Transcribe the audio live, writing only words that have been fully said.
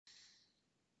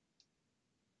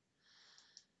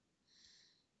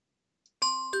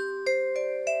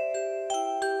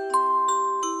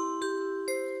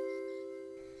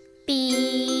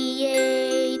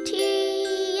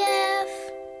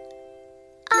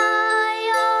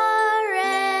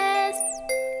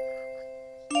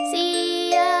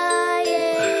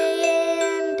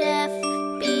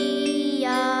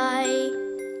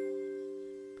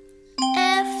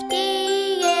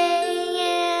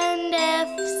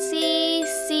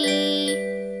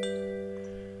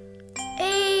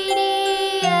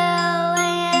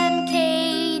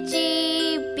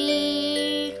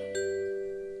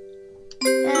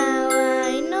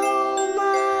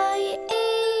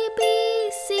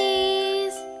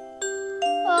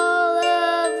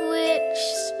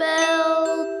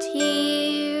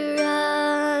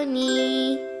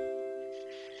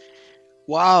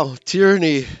Wow,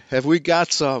 tyranny. Have we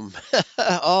got some?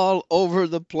 All over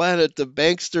the planet, the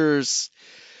banksters.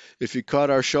 If you caught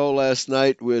our show last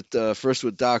night with first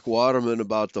with Doc Waterman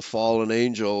about the fallen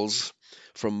angels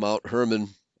from Mount Hermon,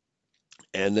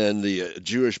 and then the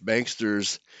Jewish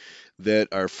banksters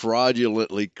that are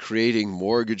fraudulently creating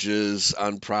mortgages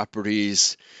on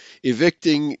properties,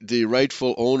 evicting the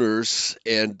rightful owners,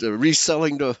 and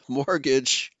reselling the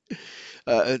mortgage.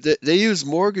 They use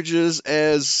mortgages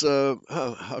as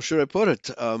how should I put it?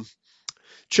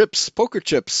 Chips, poker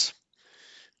chips,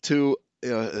 to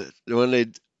when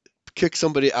they kick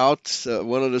somebody out.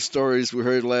 One of the stories we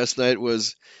heard last night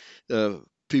was uh,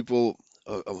 people.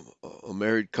 A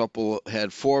married couple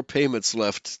had four payments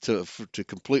left to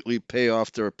completely pay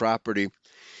off their property,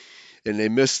 and they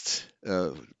missed.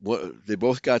 They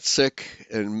both got sick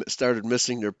and started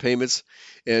missing their payments,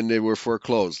 and they were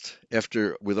foreclosed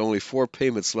after with only four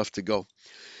payments left to go.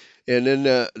 And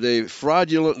then they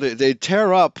fraudulently they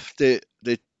tear up, they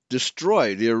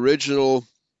destroy the original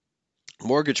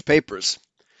mortgage papers,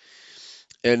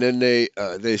 and then they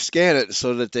scan it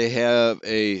so that they have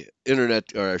a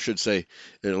internet, or I should say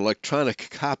an electronic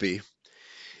copy,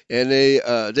 and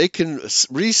they can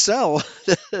resell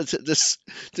this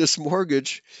this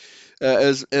mortgage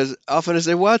as often as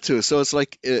they want to. So it's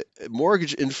like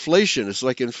mortgage inflation. It's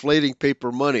like inflating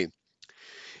paper money.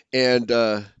 And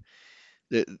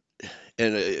it,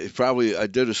 and probably I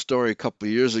did a story a couple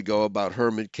of years ago about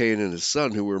Herman Cain and his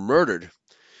son who were murdered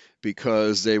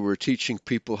because they were teaching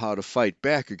people how to fight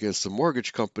back against the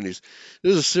mortgage companies.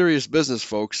 This is serious business,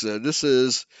 folks. This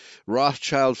is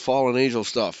Rothschild fallen angel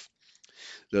stuff.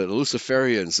 The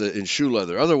Luciferians in shoe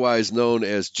leather, otherwise known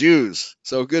as Jews.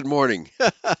 So good morning.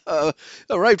 A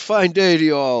right fine day to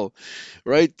you all.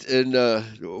 Right, and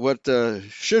what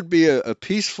should be a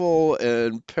peaceful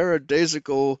and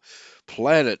paradisical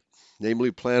planet,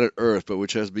 namely planet Earth, but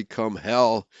which has become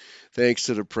hell thanks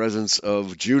to the presence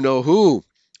of you know who.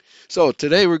 So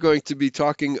today we're going to be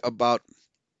talking about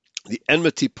the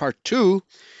Enmity Part 2,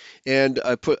 and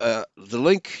I put the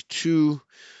link to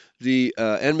the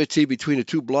Enmity Between the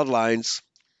Two Bloodlines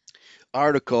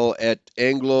article at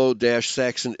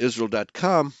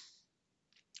anglo-saxonisrael.com,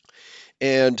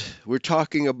 and we're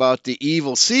talking about the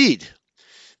evil seed.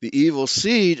 The evil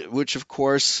seed, which of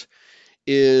course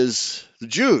is the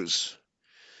Jews,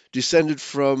 descended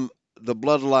from the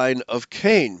bloodline of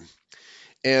Cain.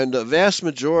 And a vast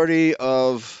majority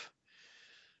of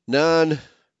non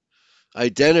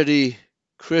identity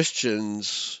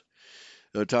Christians,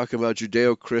 talking about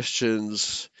Judeo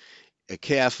Christians,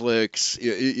 Catholics,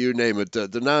 you name it,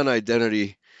 the non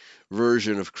identity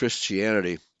version of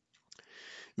Christianity.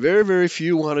 Very, very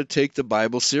few want to take the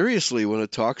Bible seriously when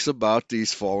it talks about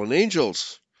these fallen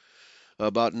angels,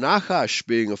 about Nachash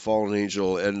being a fallen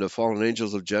angel and the fallen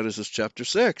angels of Genesis chapter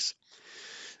 6.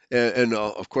 And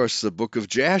of course, the book of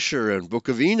Jasher and book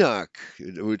of Enoch,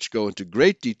 which go into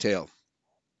great detail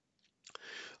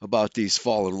about these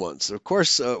fallen ones. Of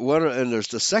course, and there's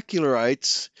the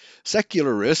secularists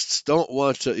don't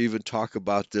want to even talk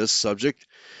about this subject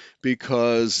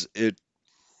because they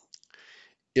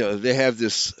have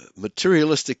this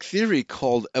materialistic theory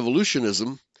called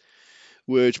evolutionism,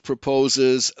 which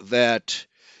proposes that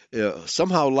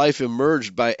somehow life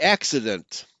emerged by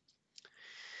accident.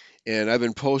 And I've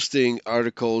been posting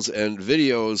articles and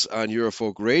videos on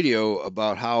Eurofolk Radio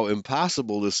about how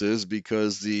impossible this is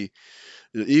because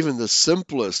even the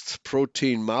simplest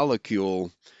protein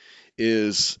molecule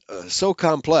is so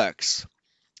complex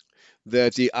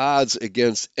that the odds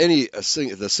against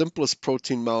the simplest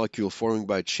protein molecule forming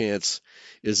by chance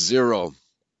is zero.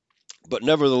 But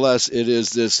nevertheless, it is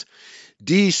this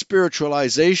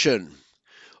despiritualization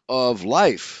of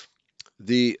life.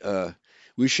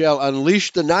 We shall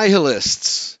unleash the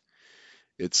nihilists,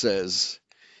 it says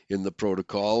in the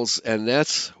protocols, and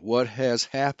that's what has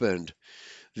happened.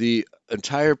 The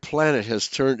entire planet has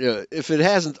turned, if it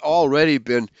hasn't already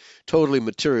been totally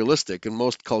materialistic, and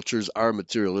most cultures are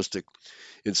materialistic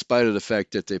in spite of the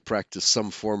fact that they practice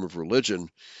some form of religion,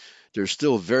 they're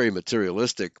still very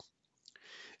materialistic.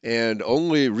 And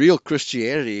only real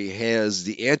Christianity has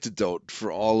the antidote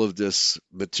for all of this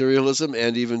materialism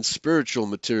and even spiritual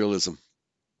materialism,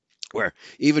 where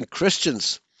even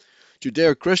Christians,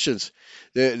 Judeo Christians,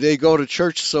 they go to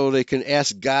church so they can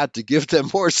ask God to give them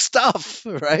more stuff,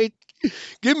 right?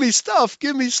 Give me stuff,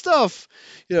 give me stuff.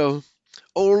 You know,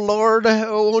 oh Lord,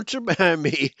 oh, won't you buy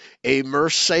me a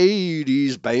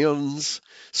Mercedes Benz?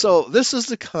 So this is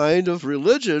the kind of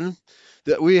religion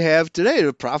that we have today,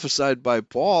 prophesied by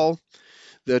Paul,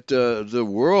 that the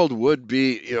world would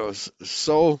be,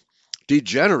 so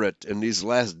degenerate in these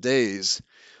last days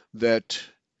that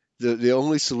the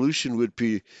only solution would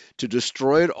be to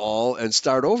destroy it all and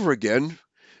start over again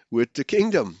with the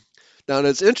kingdom. Now,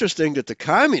 it's interesting that the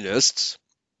communists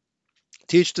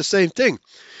teach the same thing.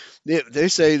 They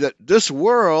say that this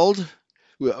world,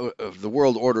 the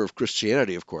world order of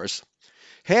Christianity, of course,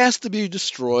 has to be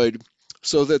destroyed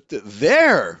so that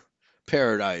their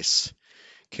paradise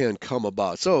can come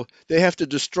about. So they have to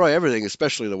destroy everything,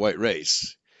 especially the white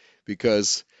race,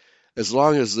 because as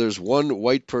long as there's one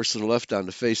white person left on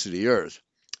the face of the earth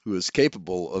who is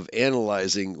capable of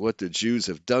analyzing what the Jews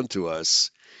have done to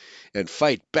us and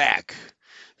fight back,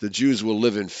 the Jews will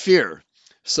live in fear.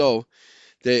 So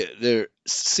they're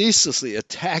ceaselessly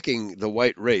attacking the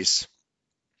white race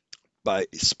by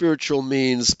spiritual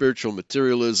means, spiritual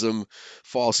materialism,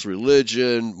 false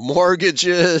religion,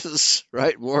 mortgages,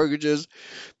 right? Mortgages,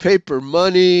 paper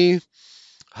money,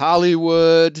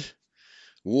 Hollywood,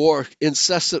 war,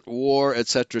 incessant war,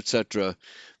 etc., etc.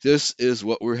 This is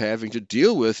what we're having to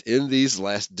deal with in these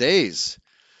last days.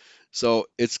 So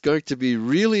it's going to be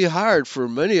really hard for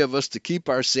many of us to keep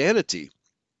our sanity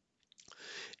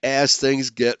as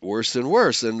things get worse and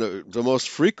worse. And the most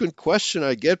frequent question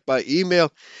I get by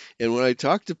email and when I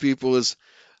talk to people is,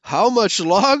 how much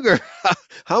longer?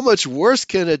 How much worse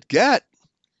can it get?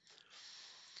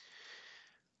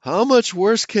 How much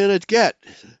worse can it get?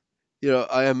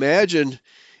 I imagine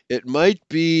it might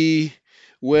be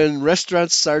when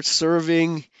restaurants start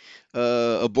serving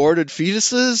aborted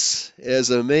fetuses as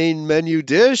a main menu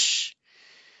dish.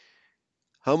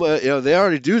 How much? They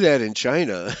already do that in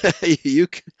China. you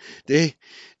they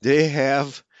they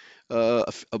have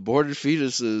aborted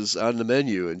fetuses on the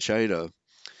menu in China,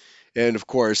 and of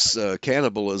course,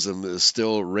 cannibalism is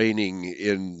still reigning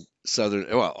in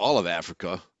all of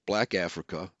Africa, Black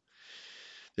Africa.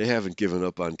 They haven't given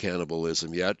up on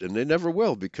cannibalism yet, and they never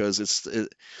will because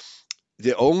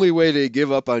the only way they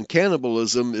give up on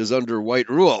cannibalism is under white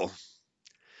rule.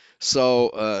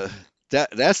 So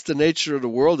that's the nature of the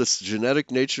world. It's the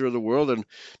genetic nature of the world, and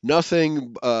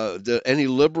nothing that any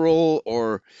liberal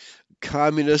or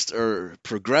communist or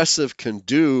progressive can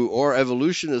do or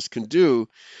evolutionist can do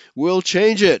will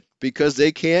change it because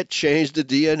they can't change the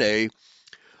DNA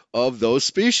of those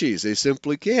species. They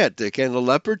simply can't. Can the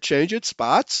leopard change its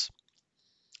spots?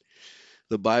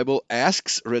 The Bible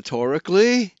asks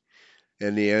rhetorically,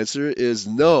 and the answer is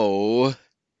no.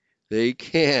 They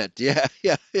can't. Yeah.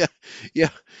 Yeah,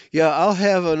 I'll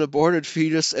have an aborted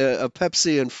fetus, a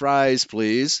Pepsi and fries,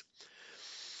 please.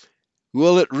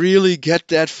 Will it really get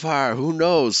that far? Who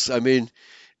knows? I mean,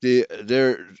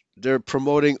 they're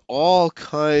promoting all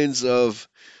kinds of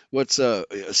what's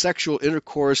sexual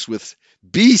intercourse with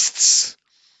beasts.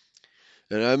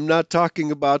 And I'm not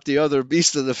talking about the other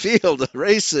beasts of the field, the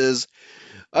races.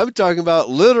 I'm talking about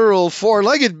literal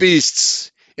four-legged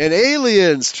beasts and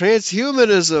aliens,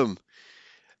 transhumanism.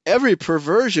 Every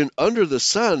perversion under the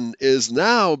sun is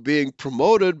now being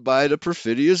promoted by the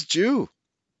perfidious Jew.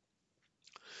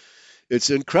 It's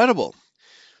incredible.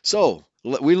 So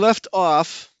we left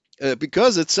off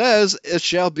because it says, it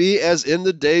shall be as in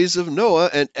the days of Noah,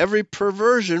 and every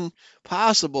perversion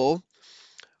possible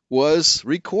was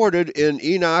recorded in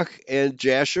Enoch and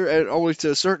Jasher, and only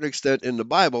to a certain extent in the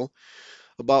Bible,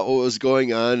 about what was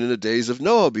going on in the days of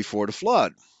Noah before the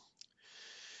flood.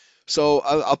 So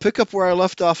I'll pick up where I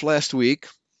left off last week.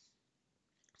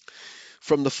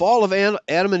 From the fall of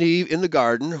Adam and Eve in the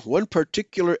garden, one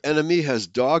particular enemy has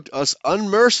dogged us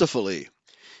unmercifully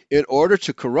in order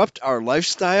to corrupt our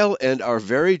lifestyle and our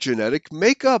very genetic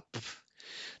makeup.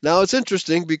 Now, it's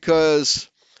interesting because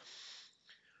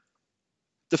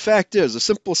the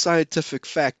simple scientific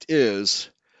fact is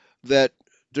that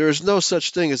there is no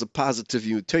such thing as a positive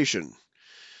mutation.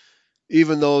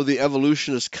 Even though the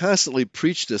evolutionists constantly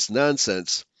preach this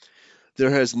nonsense,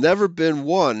 there has never been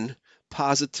one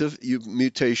positive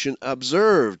mutation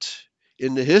observed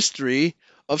in the history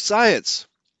of science.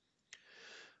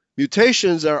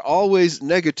 Mutations are always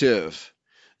negative.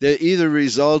 They either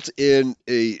result in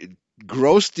a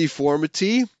gross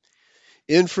deformity,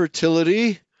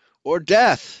 infertility, or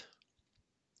death.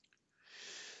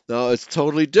 Now, it's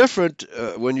totally different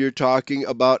when you're talking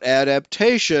about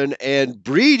adaptation and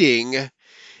breeding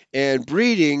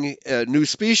new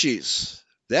species.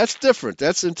 That's different.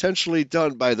 That's intentionally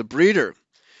done by the breeder.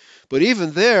 But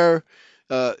even there,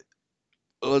 uh,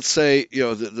 let's say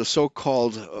the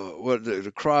so-called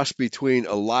the cross between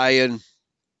a lion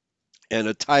and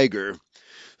a tiger,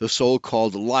 the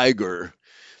so-called liger,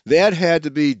 that had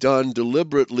to be done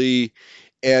deliberately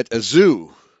at a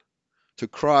zoo to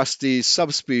cross these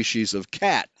subspecies of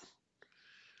cat.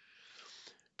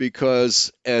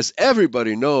 Because as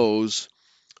everybody knows,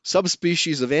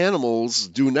 subspecies of animals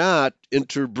do not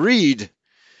interbreed.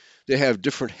 They have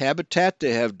different habitat,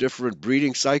 they have different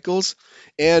breeding cycles,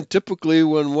 and typically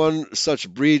when one such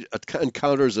breed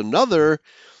encounters another,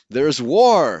 there's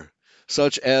war,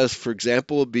 such as, for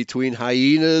example, between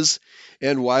hyenas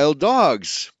and wild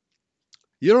dogs.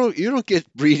 You don't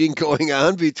get breeding going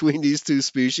on between these two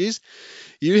species.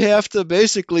 You have to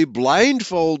basically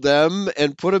blindfold them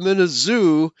and put them in a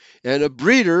zoo, and a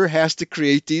breeder has to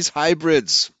create these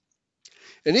hybrids.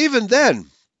 And even then,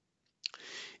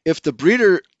 if the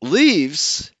breeder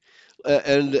leaves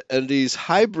and these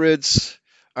hybrids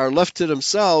are left to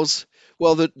themselves,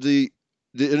 well, the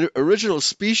original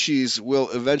species will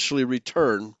eventually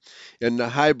return, and the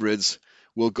hybrids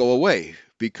will go away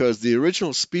because the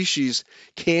original species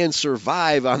can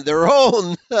survive on their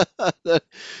own.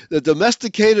 The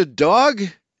domesticated dog,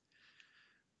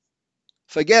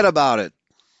 forget about it.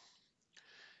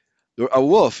 A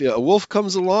wolf, yeah, a wolf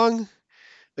comes along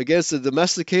against a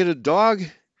domesticated dog.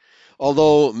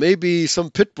 Although maybe some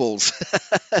pit bulls,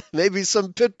 maybe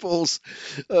some pit bulls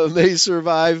may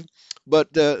survive,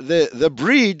 but the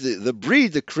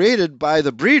breed created by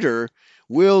the breeder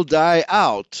will die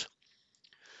out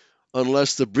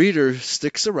unless the breeder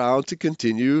sticks around to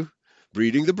continue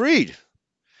breeding the breed.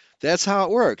 That's how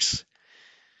it works.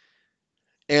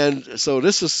 And so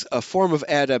this is a form of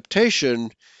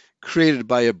adaptation created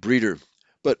by a breeder.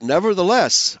 But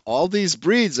nevertheless, all these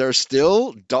breeds are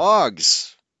still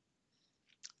dogs.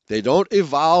 They don't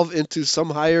evolve into some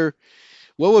higher.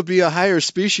 What would be a higher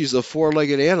species of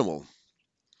four-legged animal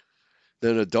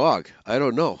than a dog? I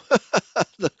don't know.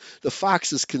 the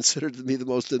fox is considered to be the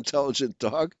most intelligent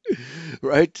dog,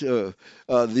 right? And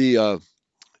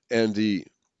the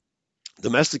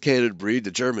domesticated breed,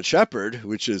 the German Shepherd,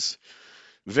 which is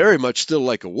very much still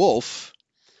like a wolf,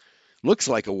 looks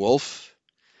like a wolf,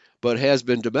 but has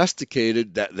been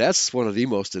domesticated. That's one of the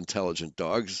most intelligent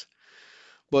dogs.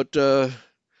 But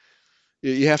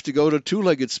you have to go to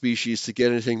two-legged species to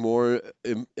get anything more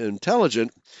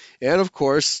intelligent. And of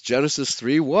course, Genesis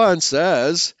 3:1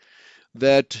 says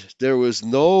that there was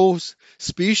no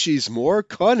species more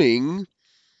cunning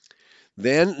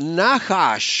than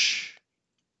Nachash.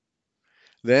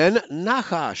 And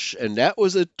that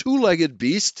was a two-legged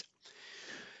beast,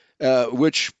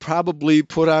 which probably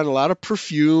put on a lot of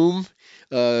perfume,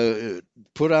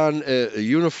 put on a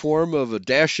uniform of a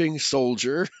dashing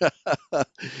soldier,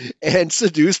 and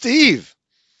seduced Eve.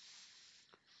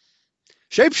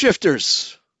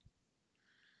 Shapeshifters.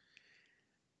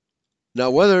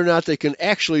 Now, whether or not they can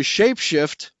actually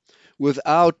shapeshift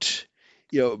without,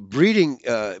 breeding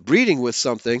with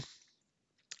something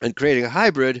and creating a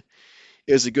hybrid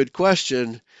is a good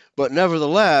question. But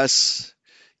nevertheless,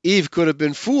 Eve could have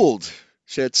been fooled.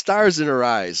 She had stars in her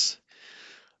eyes.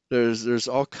 There's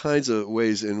all kinds of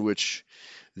ways in which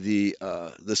the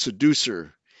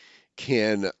seducer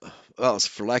can, well,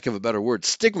 for lack of a better word,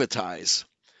 stigmatize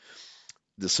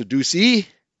the seducee,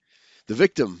 the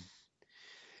victim.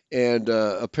 And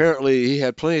apparently he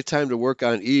had plenty of time to work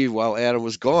on Eve while Adam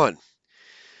was gone.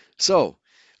 So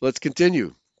let's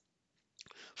continue.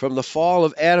 From the fall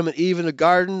of Adam and Eve in the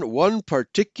garden, one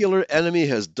particular enemy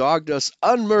has dogged us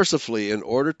unmercifully in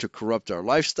order to corrupt our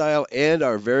lifestyle and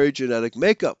our very genetic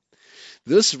makeup.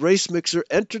 This race mixer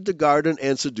entered the garden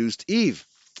and seduced Eve.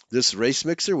 This race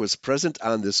mixer was present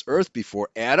on this earth before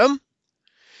Adam,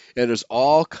 and there's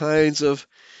all kinds of,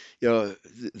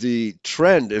 the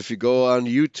trend. If you go on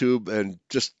YouTube and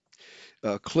just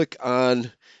click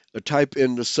on, type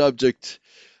in the subject,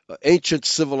 ancient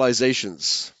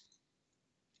civilizations,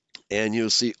 and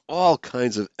you'll see all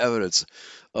kinds of evidence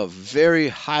of very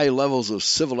high levels of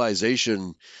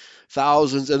civilization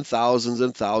thousands and thousands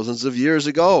and thousands of years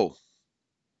ago.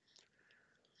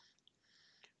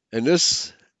 And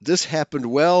this happened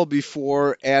well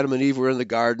before Adam and Eve were in the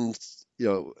garden.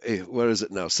 What is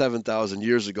it now? 7,000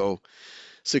 years ago,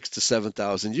 6 to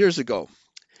 7,000 years ago.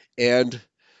 And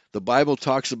the Bible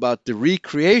talks about the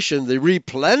recreation, the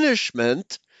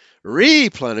replenishment,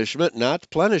 not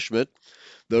plenishment,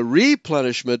 the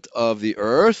replenishment of the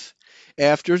earth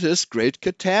after this great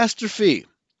catastrophe.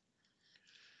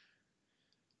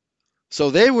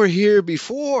 So they were here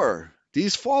before,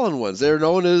 these fallen ones. They're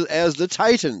known as the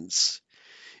Titans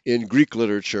in Greek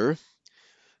literature,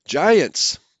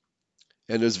 giants.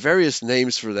 And there's various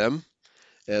names for them,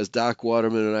 as Doc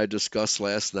Waterman and I discussed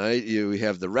last night. We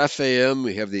have the Rephaim,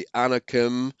 we have the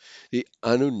Anakim, the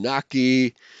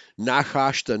Anunnaki,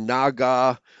 Nachash, the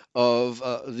Naga of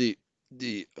the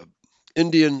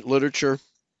Indian literature,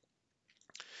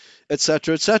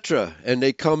 etc., etc. And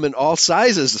they come in all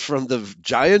sizes, from the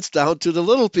giants down to the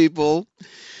little people,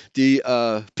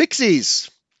 the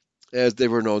pixies. as they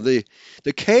were known, the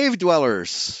cave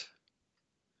dwellers,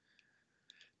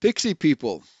 pixie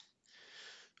people.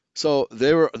 So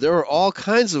there were all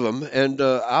kinds of them, and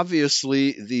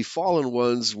obviously the fallen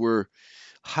ones were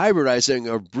hybridizing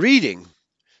or breeding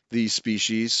these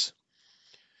species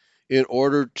in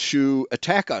order to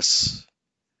attack us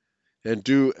and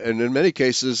in many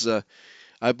cases,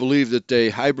 I believe that they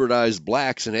hybridized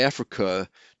blacks in Africa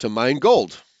to mine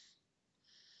gold.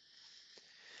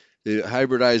 They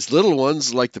hybridized little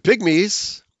ones like the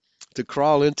pygmies to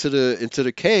crawl into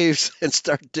the caves and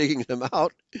start digging them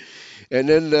out. And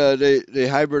then they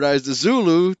hybridized the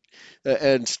Zulu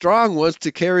and strong ones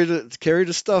to carry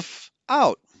the stuff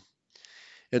out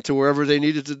and to wherever they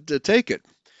needed to take it.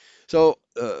 So,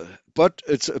 but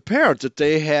it's apparent that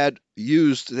they had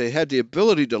the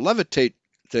ability to levitate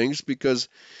things because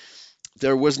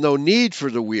there was no need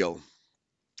for the wheel.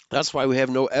 That's why we have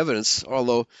no evidence,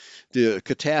 although the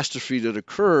catastrophe that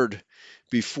occurred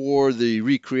before the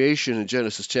recreation in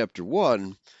Genesis chapter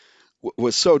 1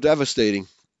 was so devastating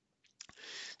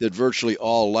that virtually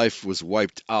all life was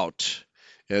wiped out,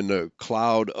 and the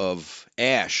cloud of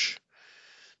ash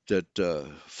that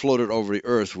floated over the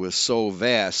earth was so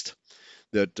vast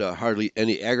that hardly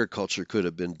any agriculture could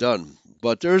have been done.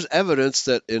 But there's evidence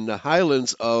that in the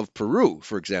highlands of Peru,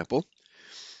 for example,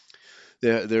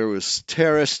 there was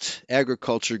terraced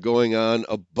agriculture going on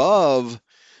above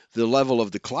the level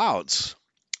of the clouds.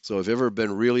 So if you've ever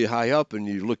been really high up and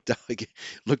you look down,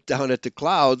 look down at the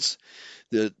clouds,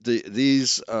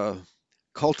 these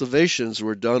cultivations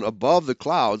were done above the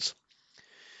clouds.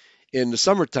 In the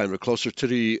summertime, the closer to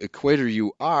the equator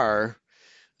you are,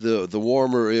 the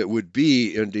warmer it would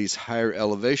be in these higher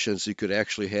elevations. You could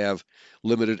actually have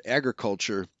limited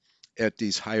agriculture at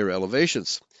these higher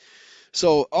elevations.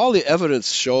 So all the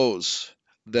evidence shows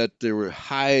that there were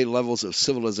high levels of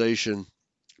civilization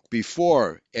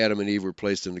before Adam and Eve were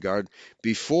placed in the garden,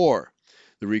 before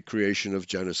the recreation of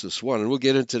Genesis 1. And we'll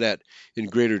get into that in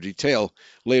greater detail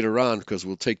later on because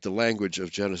we'll take the language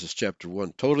of Genesis chapter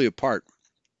 1 totally apart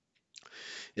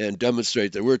and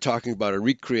demonstrate that we're talking about a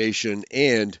recreation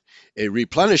and a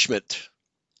replenishment.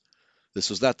 This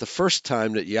was not the first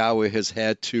time that Yahweh has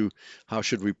had to, how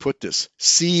should we put this,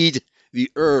 seed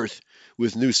the earth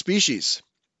with new species.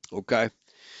 Okay,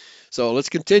 so let's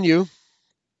continue.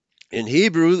 In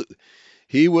Hebrew,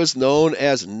 he was known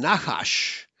as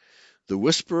Nahash, the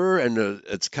whisperer, and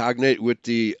it's cognate with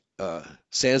the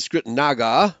Sanskrit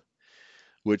Naga,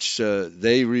 which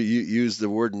they use the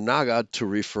word Naga to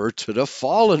refer to the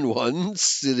fallen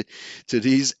ones, to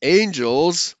these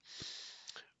angels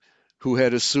who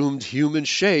had assumed human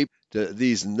shape.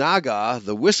 These Naga,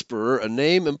 the whisperer, a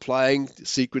name implying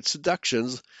secret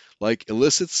seductions like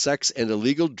illicit sex and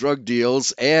illegal drug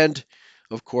deals, and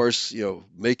of course,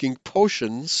 making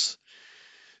potions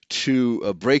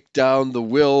to break down the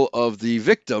will of the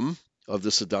victim of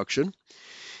the seduction.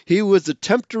 He was the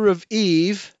tempter of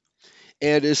Eve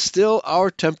and is still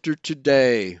our tempter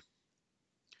today.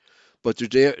 But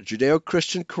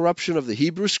Judeo-Christian corruption of the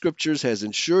Hebrew scriptures has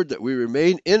ensured that we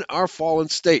remain in our fallen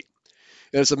state.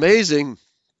 And it's amazing,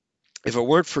 if it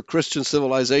weren't for Christian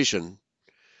civilization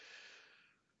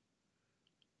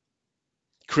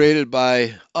created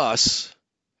by us,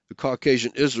 the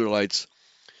Caucasian Israelites,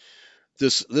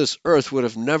 this earth would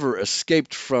have never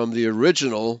escaped from the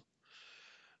original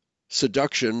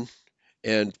seduction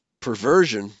and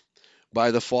perversion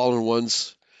by the fallen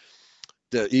ones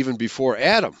that even before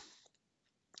Adam.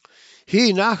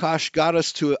 He, Nahash, got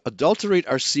us to adulterate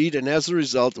our seed, and as a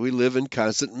result, we live in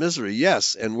constant misery.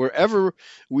 Yes, and wherever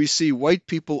we see white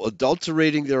people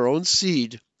adulterating their own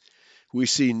seed, we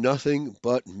see nothing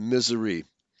but misery.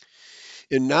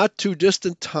 In not too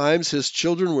distant times, his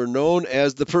children were known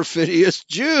as the perfidious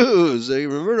Jews. You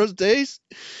remember those days?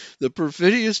 The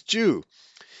perfidious Jew.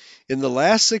 In the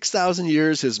last 6,000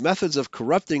 years, his methods of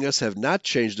corrupting us have not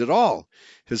changed at all.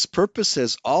 His purpose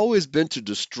has always been to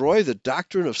destroy the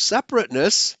doctrine of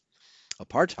separateness,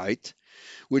 apartheid,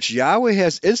 which Yahweh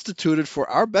has instituted for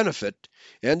our benefit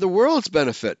and the world's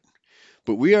benefit.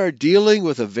 But we are dealing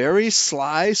with a very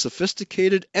sly,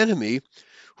 sophisticated enemy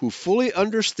who fully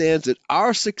understands that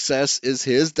our success is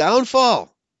his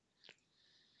downfall.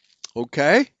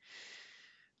 Okay?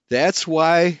 That's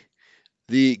why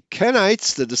the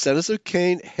Kenites, the descendants of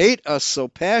Cain, hate us so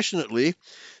passionately.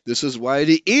 This is why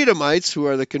the Edomites, who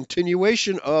are the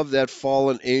continuation of that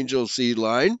fallen angel seed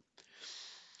line,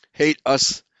 hate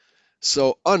us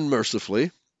so unmercifully.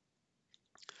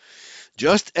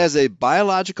 Just as a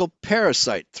biological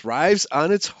parasite thrives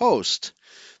on its host,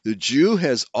 the Jew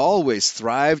has always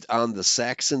thrived on the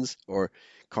Saxons or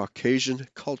Caucasian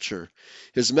culture.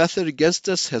 His method against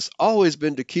us has always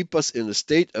been to keep us in a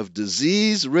state of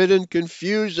disease-ridden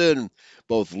confusion,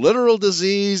 both literal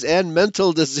disease and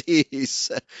mental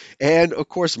disease, and of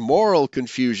course moral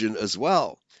confusion as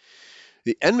well.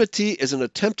 The enmity is an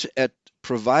attempt at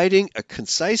providing a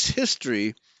concise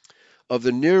history of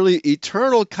the nearly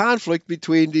eternal conflict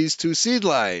between these two seed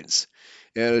lines.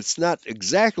 And it's not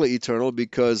exactly eternal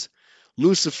because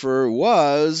Lucifer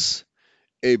was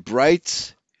a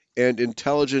bright and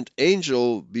intelligent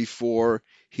angel before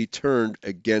he turned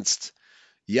against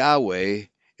Yahweh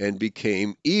and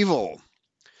became evil.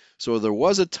 So there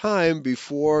was a time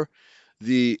before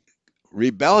the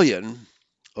rebellion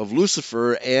of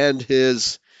Lucifer and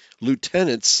his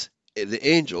lieutenants, the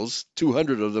angels.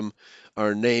 200 of them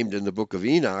are named in the book of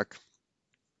Enoch.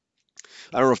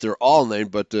 I don't know if they're all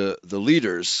named, but the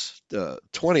leaders,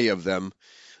 20 of them,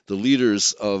 the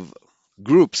leaders of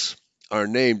groups, are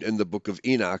named in the book of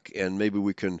Enoch, and maybe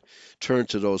we can turn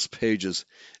to those pages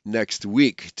next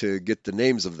week to get the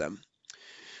names of them.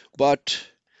 But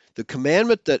the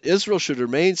commandment that Israel should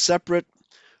remain separate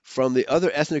from the other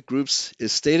ethnic groups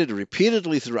is stated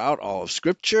repeatedly throughout all of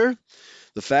Scripture.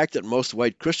 The fact that most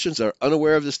white Christians are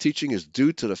unaware of this teaching is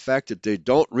due to the fact that they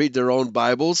don't read their own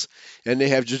Bibles and they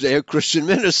have Judeo-Christian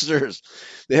ministers.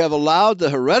 They have allowed the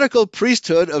heretical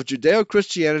priesthood of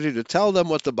Judeo-Christianity to tell them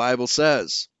what the Bible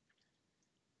says.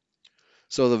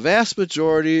 So the vast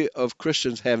majority of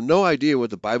Christians have no idea what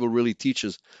the Bible really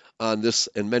teaches on this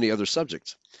and many other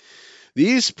subjects.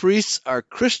 These priests are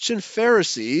Christian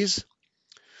Pharisees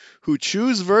who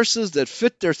choose verses that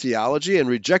fit their theology and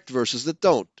reject verses that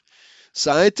don't.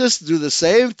 Scientists do the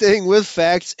same thing with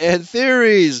facts and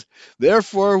theories.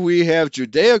 Therefore, we have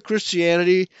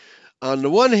Judeo-Christianity on the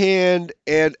one hand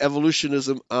and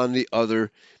evolutionism on the other,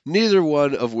 neither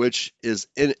one of which is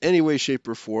in any way, shape,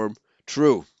 or form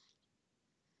true.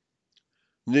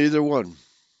 Neither one.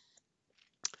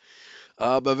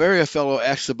 Bavaria fellow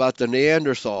asks about the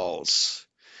Neanderthals.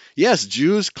 Yes,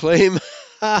 Jews claim,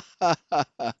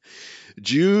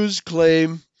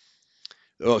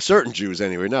 certain Jews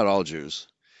anyway, not all Jews.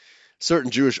 Certain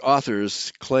Jewish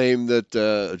authors claim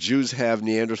that Jews have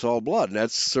Neanderthal blood, and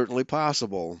that's certainly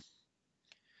possible.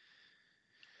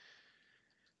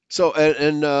 So,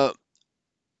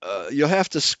 you'll have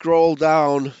to scroll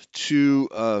down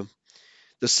to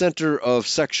the center of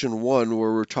section 1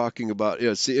 where we're talking about,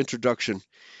 it's the introduction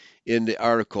in the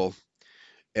article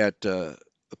at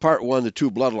part 1, the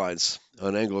two bloodlines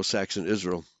on Anglo-Saxon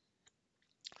Israel.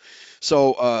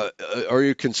 So, or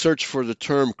you can search for the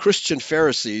term Christian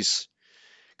Pharisees,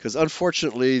 because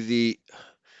unfortunately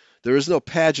there is no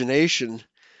pagination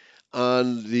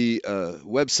on the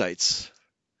websites.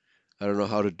 I don't know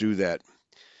how to do that.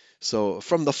 So,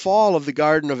 from the fall of the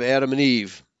Garden of Adam and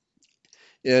Eve,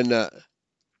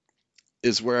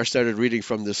 is where I started reading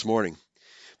from this morning.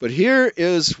 But here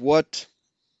is what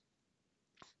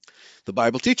the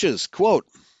Bible teaches, quote,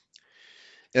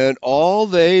 "And all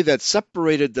they that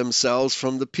separated themselves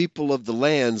from the people of the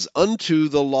lands unto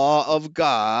the law of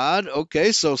God,"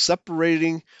 okay, so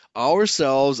separating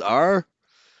ourselves, our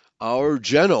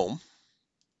genome,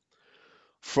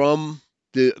 from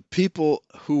the people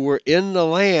who were in the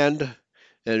land.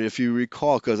 And if you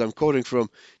recall, because I'm quoting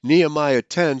from Nehemiah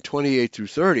 10:28 through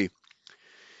 30,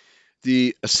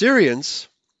 the Assyrians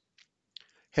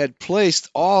had placed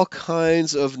all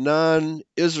kinds of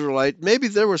non-Israelite, maybe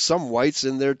there were some whites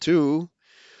in there too,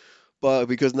 but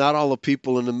because not all the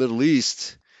people in the Middle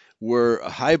East were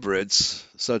hybrids,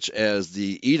 such as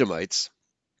the Edomites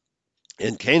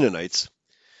and Canaanites.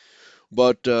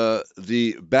 But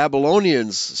the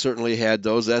Babylonians certainly had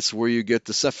those. That's where you get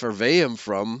the Sepharvaim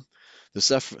from. The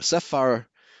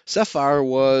Sephar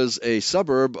was a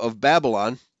suburb of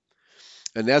Babylon,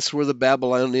 and that's where the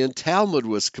Babylonian Talmud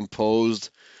was composed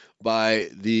by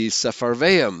the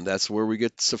Sepharvaim. That's where we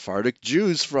get Sephardic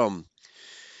Jews from.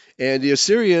 And the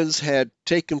Assyrians had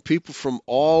taken people from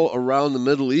all around the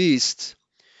Middle East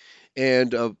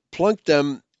and plunked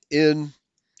them in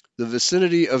the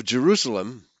vicinity of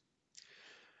Jerusalem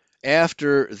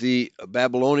after the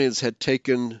Babylonians had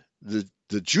taken the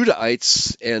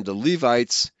Judahites and the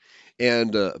Levites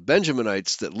and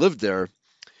Benjaminites that lived there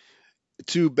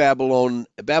to Babylon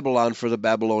for the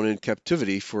Babylonian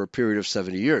captivity for a period of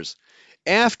 70 years.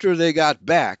 After they got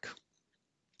back,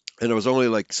 and it was only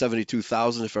like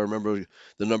 72,000, if I remember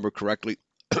the number correctly,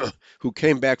 who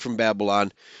came back from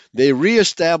Babylon, they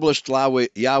reestablished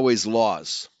Yahweh's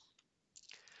laws.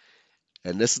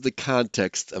 And this is the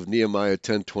context of Nehemiah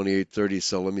 10:28-30,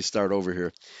 so let me start over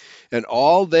here. "And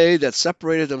all they that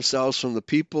separated themselves from the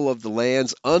people of the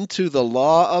lands unto the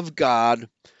law of God,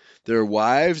 their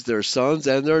wives, their sons,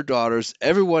 and their daughters,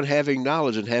 everyone having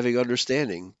knowledge and having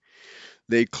understanding.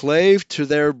 They clave to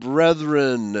their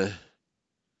brethren.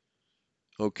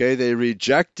 Okay, they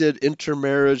rejected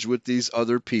intermarriage with these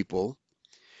other people.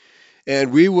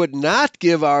 And we would not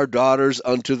give our daughters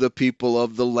unto the people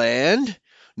of the land,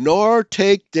 nor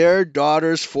take their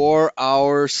daughters for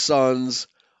our sons.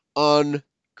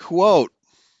 Unquote.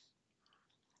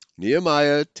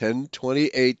 Nehemiah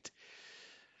 10:28.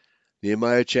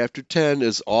 Nehemiah chapter 10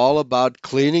 is all about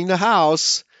cleaning the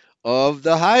house of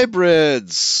the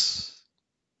hybrids.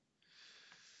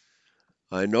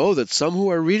 I know that some who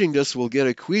are reading this will get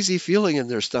a queasy feeling in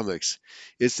their stomachs.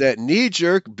 It's that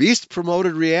knee-jerk,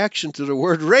 beast-promoted reaction to the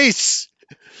word race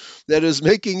that is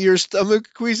making your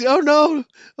stomach queasy. Oh no,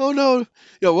 oh no.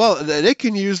 Well, they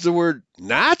can use the word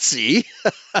Nazi.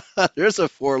 There's a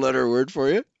four-letter word for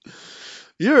you.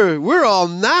 We're all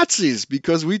Nazis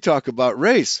because we talk about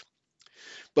race.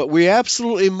 But we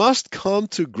absolutely must come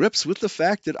to grips with the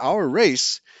fact that our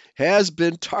race has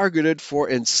been targeted for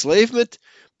enslavement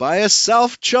by a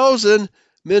self-chosen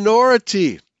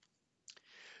minority.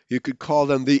 You could call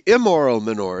them the immoral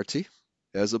minority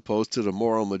as opposed to the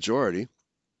moral majority.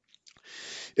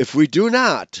 If we do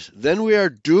not, then we are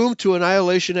doomed to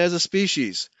annihilation as a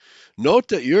species. Note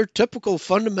that your typical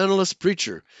fundamentalist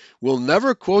preacher will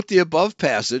never quote the above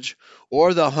passage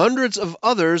or the hundreds of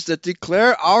others that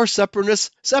declare our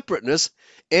separateness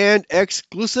and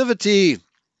exclusivity.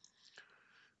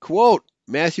 Quote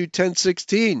Matthew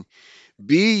 10:16,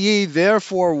 "Be ye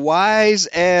therefore wise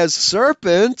as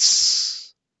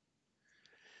serpents,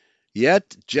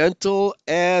 yet gentle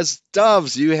as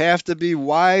doves." You have to be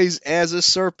wise as a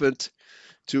serpent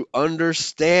to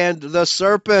understand the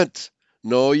serpent.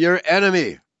 Know your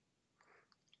enemy.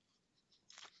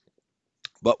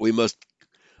 But we must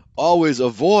always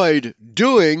avoid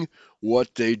doing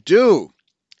what they do.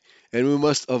 And we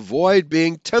must avoid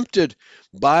being tempted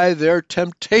by their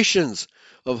temptations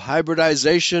of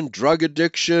hybridization, drug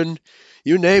addiction,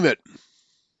 you name it.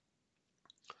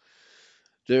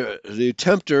 The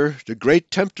tempter, the great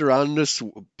tempter on this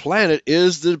planet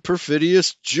is the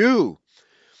perfidious Jew.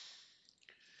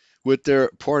 With their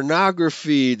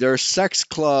pornography, their sex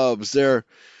clubs, their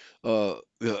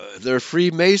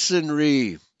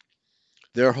Freemasonry,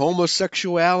 their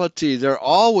homosexuality. They're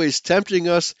always tempting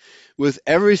us with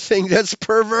everything that's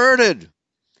perverted.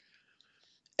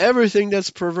 Everything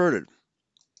that's perverted.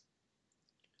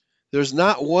 There's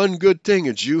not one good thing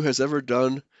a Jew has ever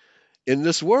done in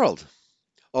this world.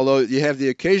 Although you have the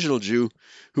occasional Jew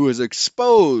who has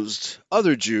exposed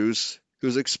other Jews, who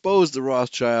has exposed the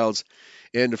Rothschilds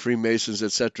and the Freemasons,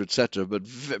 etc., but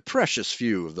precious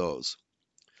few of those.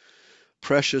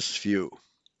 Precious few.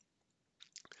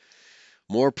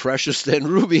 More precious than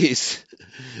rubies.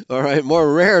 All right,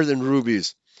 more rare than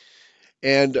rubies.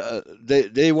 And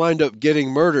they wind up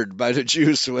getting murdered by the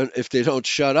Jews if they don't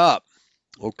shut up.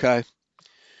 Okay.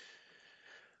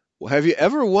 Well, have you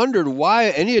ever wondered why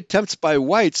any attempts by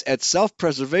whites at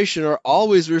self-preservation are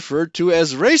always referred to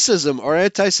as racism or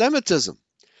anti-Semitism?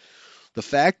 The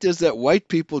fact is that white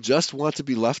people just want to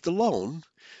be left alone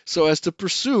so as to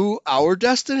pursue our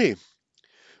destiny.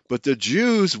 But the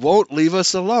Jews won't leave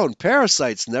us alone.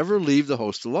 Parasites never leave the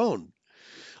host alone.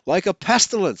 Like a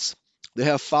pestilence, they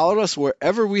have followed us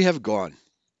wherever we have gone.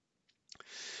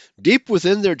 Deep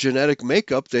within their genetic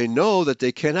makeup, they know that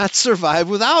they cannot survive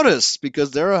without us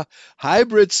because they're a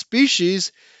hybrid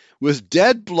species with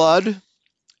dead blood.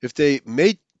 If they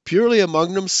mate purely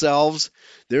among themselves,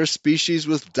 their species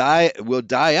will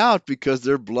die out because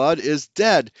their blood is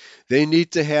dead. They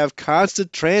need to have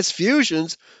constant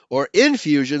transfusions or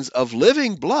infusions of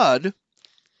living blood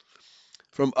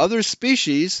from other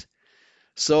species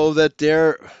so that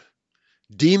their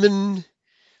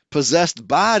demon-possessed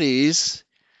bodies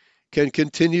can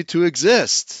continue to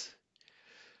exist.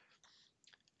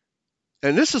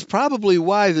 And this is probably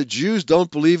why the Jews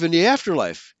don't believe in the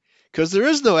afterlife, because there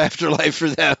is no afterlife for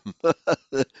them.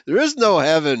 There is no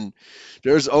heaven.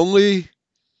 There's only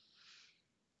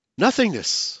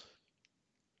nothingness.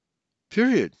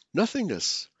 Period.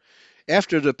 Nothingness.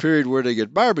 After the period where they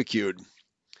get barbecued,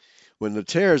 when the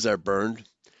tares are burned.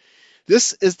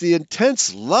 This is the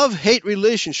intense love-hate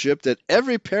relationship that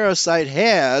every parasite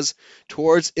has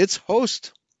towards its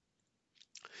host.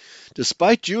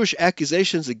 Despite Jewish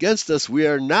accusations against us, we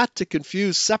are not to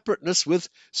confuse separateness with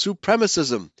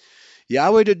supremacism.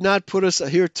 Yahweh did not put us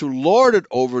here to lord it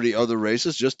over the other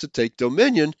races, just to take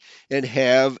dominion and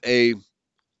have a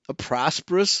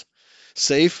prosperous,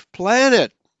 safe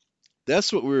planet.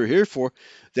 That's what we were here for.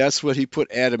 That's what he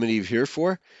put Adam and Eve here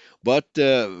for. But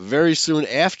very soon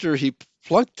after he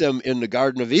plunked them in the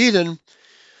Garden of Eden,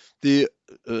 The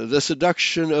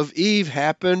seduction of Eve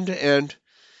happened, and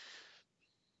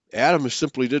Adam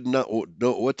simply did not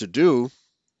know what to do,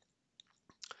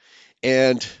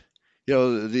 and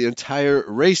the entire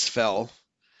race fell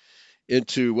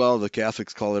into, well, the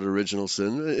Catholics call it original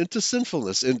sin, into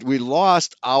sinfulness, and we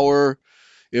lost our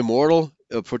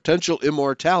potential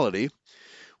immortality,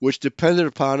 which depended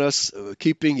upon us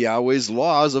keeping Yahweh's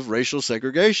laws of racial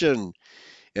segregation,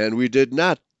 and we did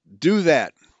not do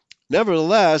that.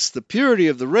 Nevertheless, the purity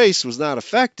of the race was not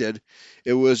affected.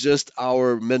 It was just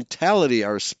our mentality,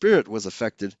 our spirit was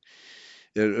affected,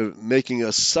 making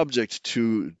us subject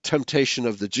to temptation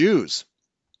of the Jews.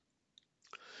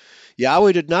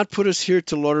 Yahweh did not put us here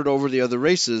to lord it over the other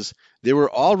races. They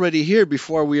were already here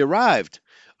before we arrived.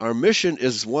 Our mission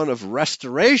is one of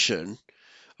restoration.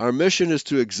 Our mission is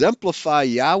to exemplify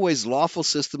Yahweh's lawful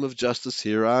system of justice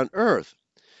here on earth.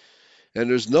 And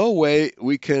there's no way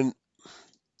we can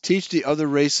teach the other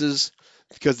races,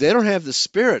 because they don't have the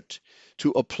spirit to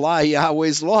apply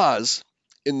Yahweh's laws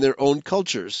in their own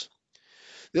cultures.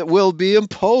 It will be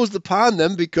imposed upon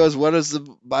them, because what does the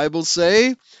Bible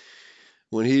say?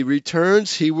 When he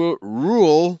returns, he will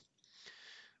rule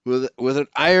with an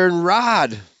iron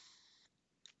rod.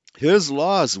 His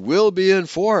laws will be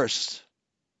enforced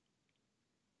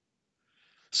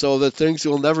so that things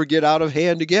will never get out of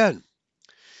hand again.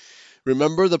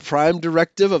 Remember the prime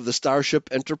directive of the Starship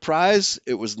Enterprise?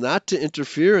 It was not to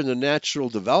interfere in the natural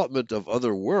development of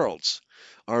other worlds.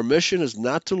 Our mission is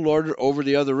not to lord it over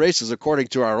the other races according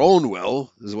to our own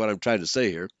will, is what I'm trying to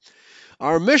say here.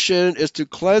 Our mission is to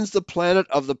cleanse the planet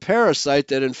of the parasite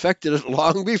that infected it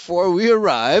long before we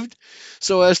arrived,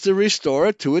 so as to restore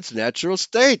it to its natural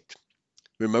state.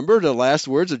 Remember the last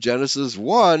words of Genesis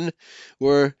 1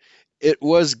 were, "It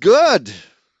was good."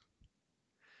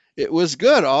 It was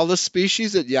good. All the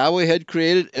species that Yahweh had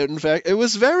created, in fact, it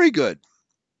was very good.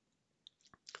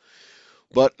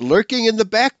 But lurking in the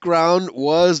background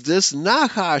was this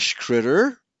Nahash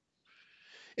critter,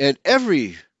 and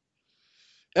every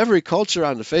culture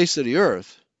on the face of the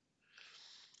earth,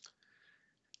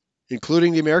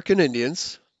 including the American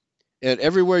Indians, and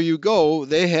everywhere you go,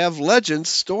 they have legends,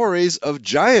 stories of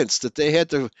giants that they had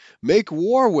to make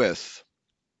war with.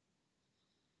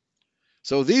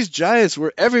 So these giants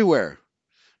were everywhere,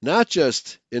 not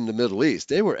just in the Middle East.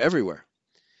 They were everywhere.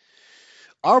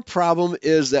 Our problem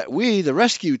is that we, the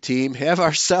rescue team, have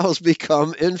ourselves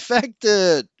become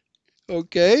infected.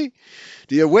 Okay?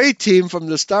 The away team from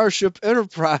the Starship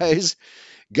Enterprise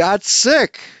got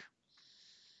sick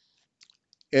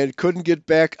and couldn't get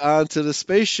back onto the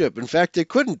spaceship. In fact, they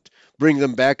couldn't bring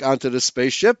them back onto the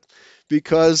spaceship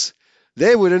because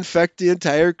they would infect the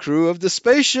entire crew of the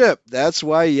spaceship. That's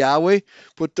why Yahweh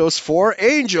put those 4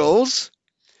 angels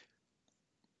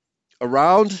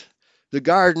around the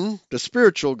garden, the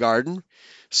spiritual garden,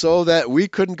 so that we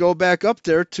couldn't go back up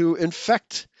there to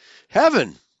infect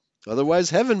heaven. Otherwise,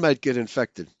 heaven might get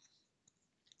infected.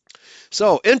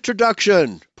 So,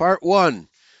 introduction, part 1,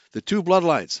 the 2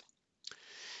 bloodlines.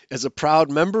 As a proud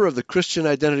member of the Christian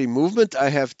identity movement, I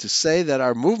have to say that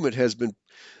our movement has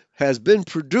been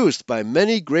produced by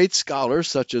many great scholars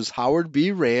such as Howard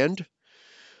B. Rand,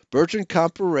 Bertrand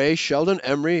Comparet, Sheldon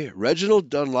Emery, Reginald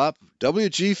Dunlop,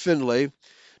 W.G. Findlay,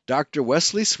 Dr.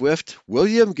 Wesley Swift,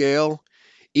 William Gale,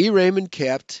 E. Raymond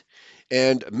Capt,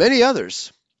 and many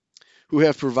others who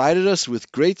have provided us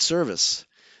with great service.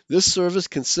 This service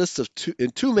consists of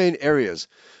two main areas: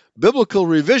 biblical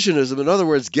revisionism, in other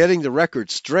words, getting the record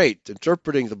straight,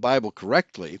 interpreting the Bible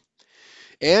correctly,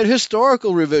 and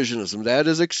historical revisionism, that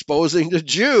is, exposing the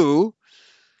Jew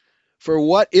for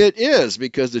what it is,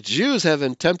 because the Jews have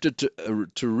attempted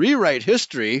to rewrite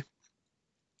history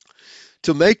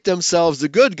to make themselves the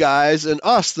good guys and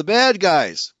us the bad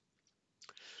guys.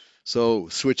 So,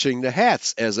 switching the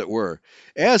hats, as it were.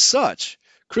 As such,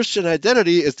 Christian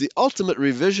identity is the ultimate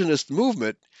revisionist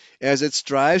movement, as it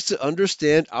strives to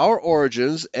understand our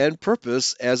origins and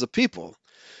purpose as a people,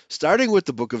 starting with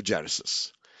the book of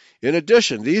Genesis. In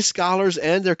addition, these scholars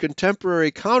and their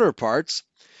contemporary counterparts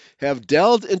have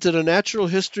delved into the natural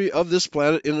history of this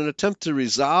planet in an attempt to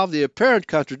resolve the apparent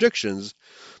contradictions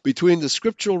between the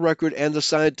scriptural record and the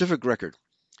scientific record.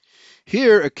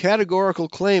 Here, a categorical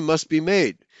claim must be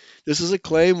made. This is a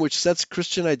claim which sets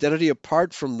Christian identity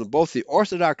apart from both the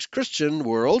Orthodox Christian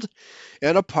world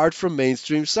and apart from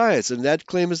mainstream science. And that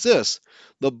claim is this: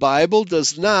 the Bible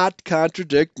does not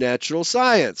contradict natural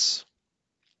science.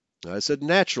 I said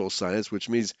natural science, which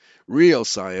means real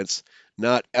science,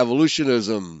 not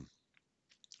evolutionism.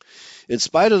 In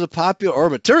spite of the popular, or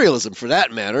materialism for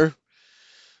that matter,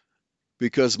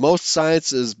 because most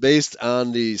science is based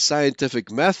on the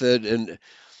scientific method, and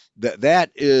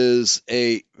That is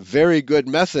a very good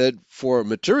method for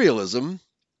materialism,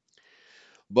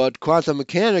 but quantum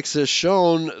mechanics has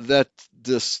shown that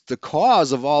the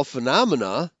cause of all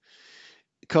phenomena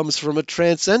comes from a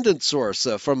transcendent source,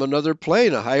 from another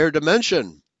plane, a higher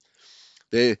dimension.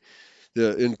 They,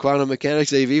 in quantum mechanics,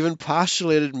 they've even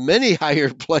postulated many higher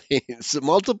planes,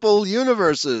 multiple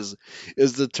universes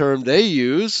is the term they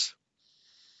use,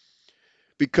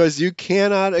 because you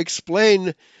cannot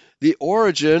explain the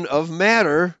origin of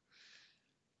matter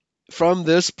from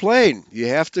this plane. You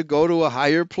have to go to a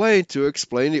higher plane to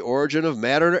explain the origin of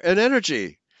matter and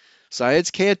energy.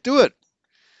 Science can't do it.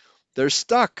 They're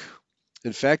stuck.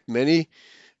 In fact, many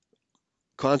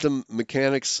quantum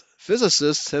mechanics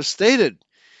physicists have stated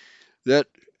that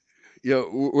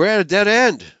we're at a dead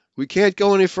end. We can't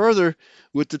go any further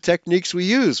with the techniques we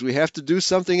use. We have to do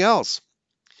something else.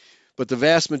 But the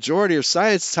vast majority of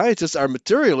scientists are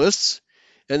materialists,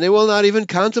 and they will not even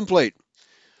contemplate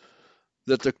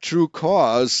that the true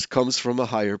cause comes from a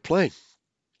higher plane.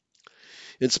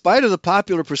 In spite of the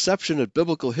popular perception that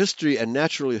biblical history and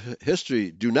natural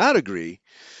history do not agree,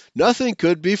 nothing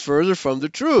could be further from the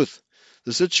truth.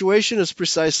 The situation is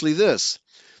precisely this: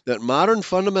 that modern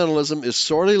fundamentalism is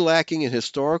sorely lacking in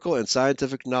historical and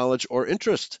scientific knowledge or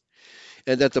interest,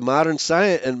 and that the modern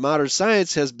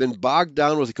science has been bogged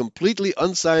down with a completely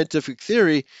unscientific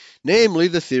theory, namely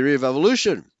the theory of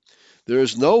evolution. There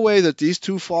is no way that these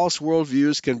two false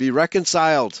worldviews can be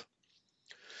reconciled.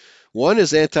 One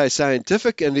is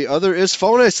anti-scientific and the other is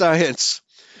phony-science.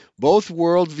 Both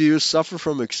worldviews suffer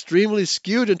from extremely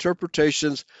skewed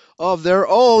interpretations of their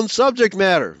own subject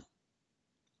matter.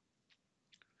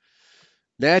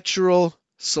 Natural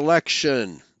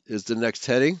selection is the next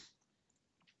heading.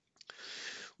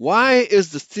 Why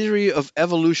is the theory of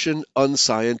evolution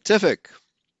unscientific?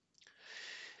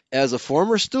 As a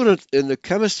former student in the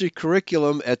chemistry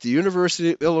curriculum at the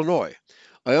University of Illinois,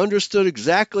 I understood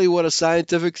exactly what a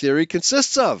scientific theory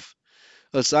consists of.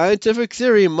 A scientific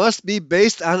theory must be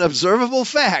based on observable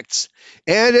facts,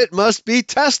 and it must be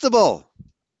testable.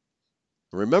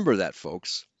 Remember that,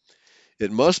 folks.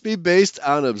 It must be based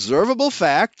on observable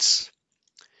facts,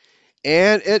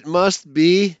 and it must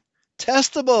be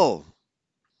testable.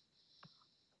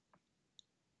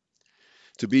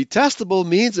 To be testable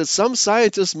means that some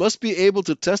scientists must be able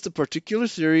to test a particular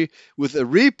theory with a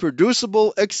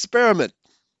reproducible experiment.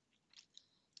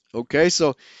 Okay,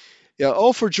 so,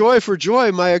 oh, for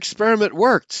joy, my experiment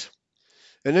worked.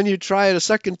 And then you try it a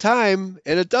second time,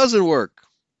 and it doesn't work.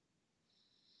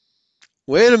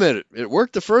 Wait a minute, it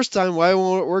worked the first time, why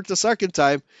won't it work the second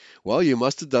time? Well, you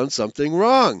must have done something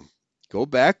wrong. Go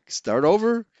back, start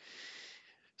over.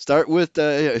 Start with,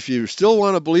 if you still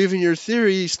want to believe in your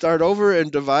theory, start over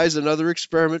and devise another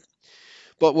experiment.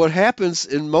 But what happens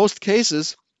in most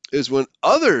cases is when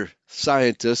other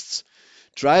scientists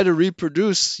try to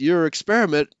reproduce your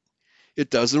experiment, it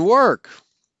doesn't work.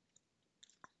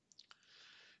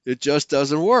 It just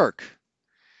doesn't work.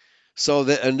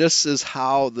 And this is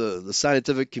how the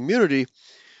scientific community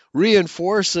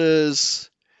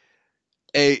reinforces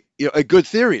a good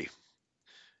theory.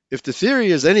 If the theory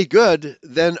is any good,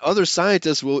 then other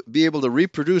scientists will be able to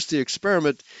reproduce the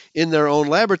experiment in their own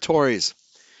laboratories.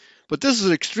 But this is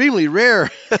an extremely rare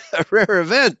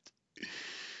event.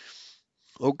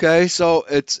 Okay, so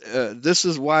this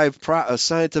is why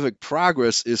scientific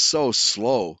progress is so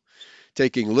slow,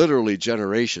 taking literally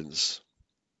generations.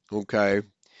 Okay,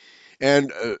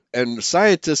 and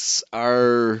scientists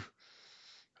are,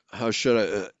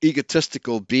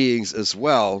 egotistical beings as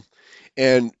well.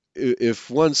 And if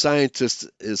one scientist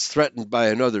is threatened by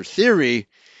another theory,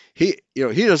 he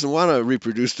doesn't want to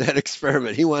reproduce that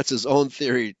experiment. He wants his own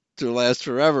theory to last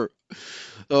forever.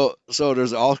 So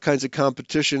there's all kinds of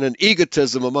competition and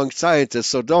egotism among scientists.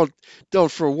 So don't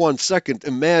for one second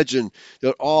imagine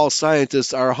that all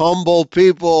scientists are humble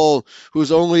people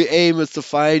whose only aim is to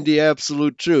find the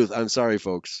absolute truth. I'm sorry,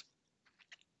 folks.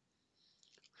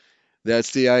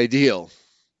 That's the ideal.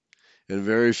 And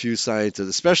very few scientists,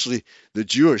 especially the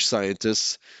Jewish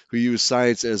scientists who use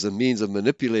science as a means of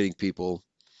manipulating people,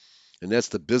 and that's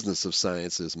the business of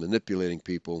science, is manipulating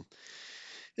people,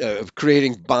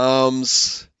 creating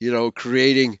bombs,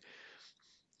 creating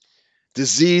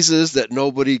diseases that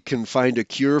nobody can find a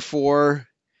cure for.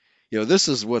 This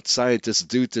is what scientists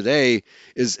do today.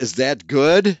 Is that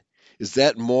good? Is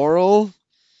that moral?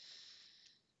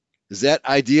 Is that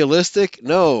idealistic?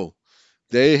 No.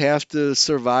 They have to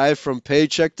survive from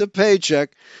paycheck to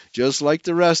paycheck, just like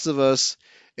the rest of us.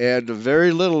 And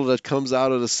very little that comes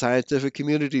out of the scientific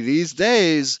community these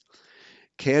days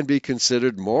can be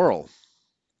considered moral.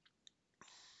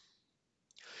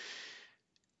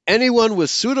 Anyone with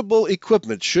suitable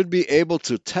equipment should be able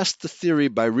to test the theory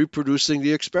by reproducing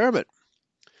the experiment.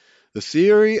 The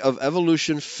theory of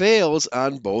evolution fails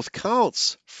on both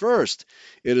counts. First,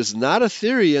 it is not a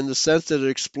theory in the sense that it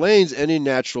explains any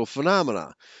natural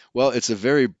phenomena. Well, it's a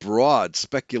very broad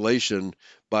speculation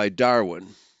by Darwin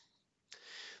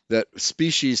that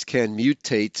species can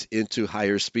mutate into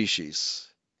higher species.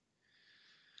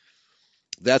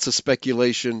 That's a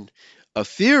speculation. A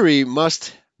theory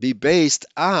must be based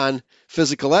on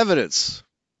physical evidence.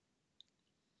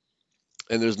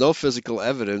 And there's no physical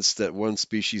evidence that one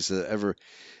species has ever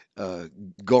uh,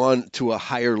 gone to a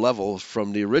higher level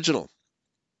from the original.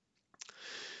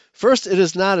 First, it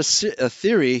is not a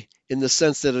theory in the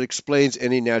sense that it explains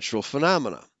any natural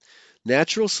phenomena.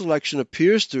 Natural selection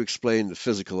appears to explain the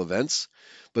physical events,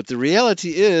 but the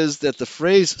reality is that the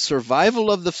phrase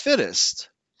survival of the fittest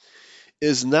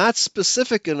is not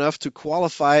specific enough to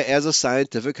qualify as a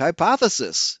scientific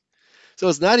hypothesis. So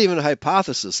it's not even a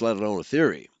hypothesis, let alone a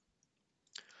theory.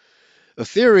 A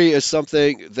theory is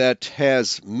something that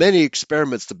has many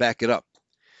experiments to back it up.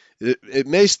 It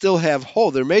may still have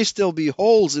holes. There may still be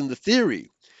holes in the theory,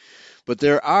 but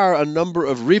there are a number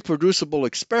of reproducible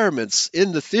experiments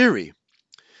in the theory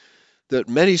that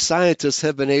many scientists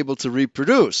have been able to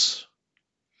reproduce.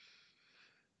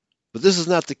 But this is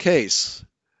not the case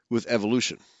with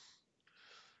evolution.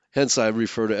 Hence, I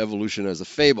refer to evolution as a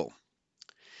fable.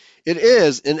 It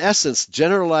is, in essence,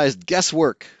 generalized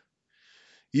guesswork,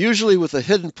 usually with a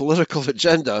hidden political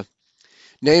agenda,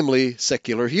 namely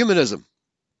secular humanism.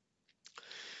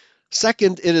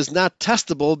 Second, it is not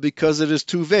testable because it is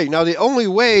too vague. Now, the only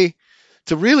way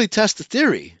to really test a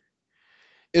theory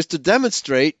is to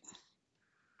demonstrate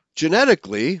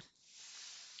genetically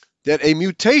that a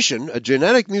mutation, a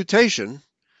genetic mutation,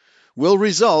 will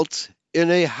result in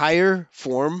a higher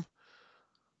form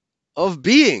of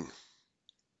being.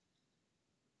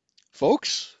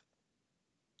 Folks,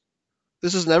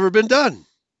 this has never been done.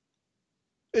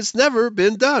 It's never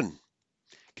been done.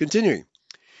 Continuing.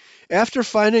 After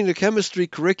finding the chemistry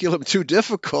curriculum too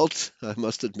difficult, I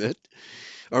must admit,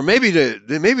 or maybe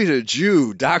the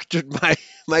Jew doctored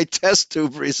my test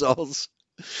tube results,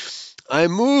 I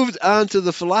moved on to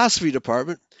the philosophy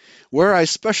department, where I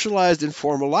specialized in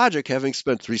formal logic, having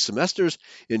spent 3 semesters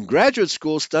in graduate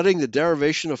school studying the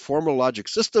derivation of formal logic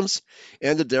systems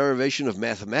and the derivation of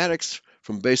mathematics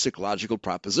from basic logical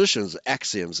propositions,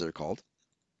 axioms they're called.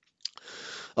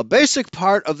 A basic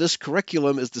part of this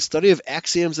curriculum is the study of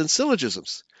axioms and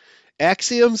syllogisms.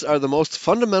 Axioms are the most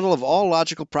fundamental of all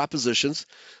logical propositions,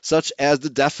 such as the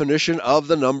definition of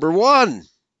the number one.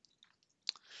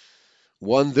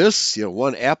 One this,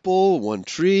 one apple, one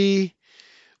tree,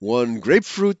 one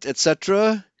grapefruit,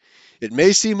 etc. It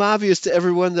may seem obvious to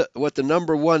everyone what the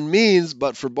number one means,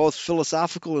 but for both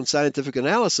philosophical and scientific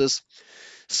analysis,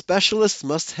 specialists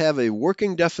must have a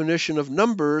working definition of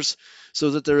numbers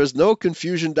so that there is no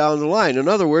confusion down the line. In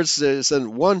other words,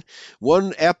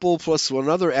 one apple plus one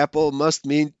other apple must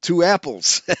mean 2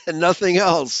 apples and nothing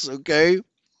else, okay?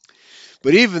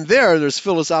 But even there's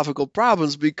philosophical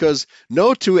problems because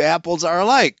no 2 apples are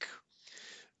alike.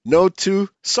 No 2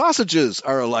 sausages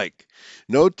are alike.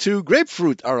 No 2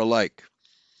 grapefruit are alike.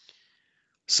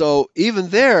 So even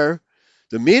there,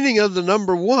 the meaning of the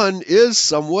number one is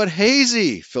somewhat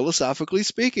hazy, philosophically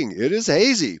speaking. It is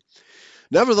hazy.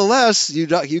 Nevertheless,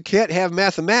 you can't have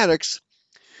mathematics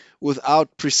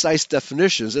without precise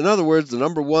definitions. In other words, the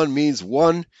number one means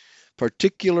one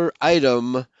particular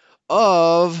item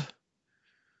of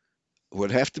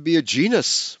would have to be a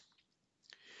genus,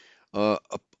 a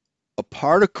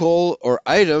particle or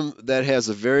item that has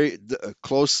a very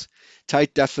close,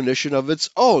 tight definition of its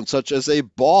own, such as a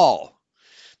ball.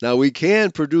 Now, we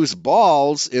can produce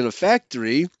balls in a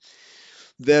factory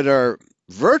that are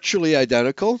virtually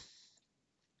identical,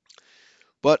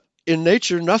 but in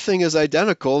nature, nothing is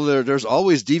identical. There's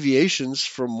always deviations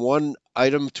from one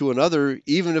item to another,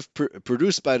 even if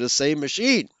produced by the same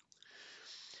machine.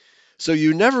 So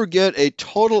you never get a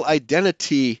total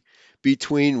identity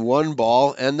between one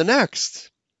ball and the next.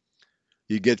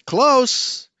 You get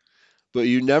close, but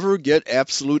you never get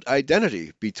absolute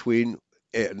identity between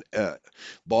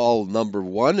ball number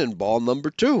one and ball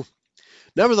number two.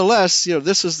 Nevertheless,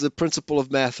 this is the principle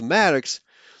of mathematics,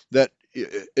 that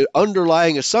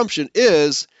underlying assumption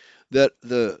is that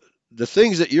the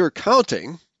things that you're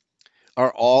counting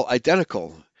are all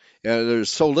identical. And there's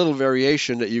so little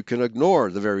variation that you can ignore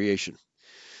the variation.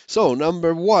 So,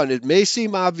 number one, it may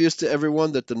seem obvious to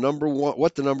everyone that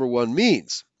what the number one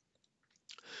means.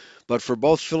 But for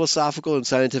both philosophical and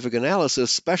scientific analysis,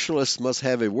 specialists must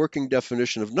have a working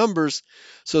definition of numbers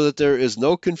so that there is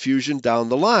no confusion down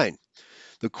the line.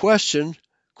 The question,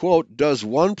 quote, does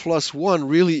 1 plus 1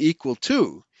 really equal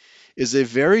 2, is a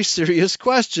very serious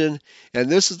question, and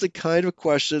this is the kind of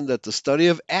question that the study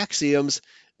of axioms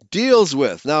deals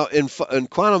with. Now, in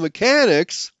quantum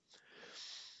mechanics,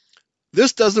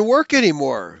 this doesn't work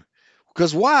anymore.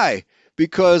 Because why?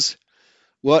 Because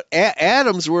what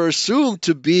atoms were assumed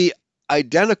to be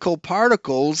identical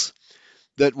particles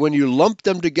that when you lump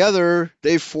them together,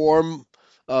 they form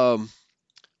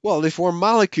they form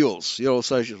molecules,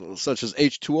 such as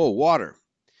H2O, water.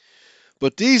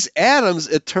 But these atoms,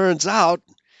 it turns out,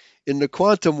 in the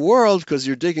quantum world, because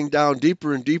you're digging down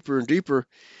deeper and deeper and deeper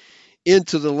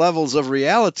into the levels of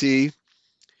reality,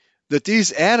 that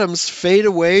these atoms fade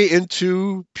away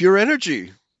into pure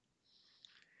energy.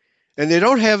 And they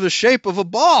don't have the shape of a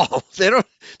ball. They're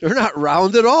not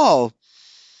round at all.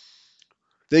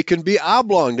 They can be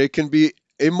oblong, they can be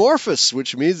amorphous,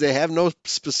 which means they have no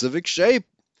specific shape.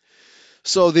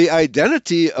 So the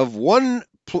identity of one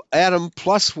atom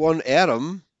plus one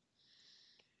atom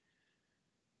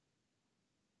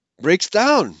breaks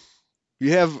down.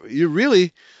 You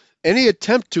really, any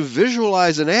attempt to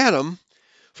visualize an atom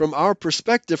from our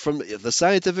perspective, from the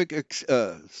scientific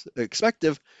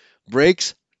perspective,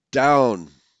 breaks down.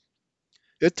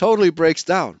 It totally breaks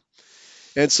down.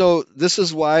 And so this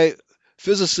is why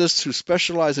physicists who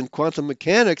specialize in quantum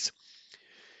mechanics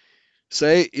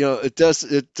say, it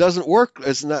doesn't work.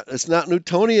 It's not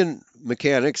Newtonian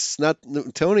mechanics. It's not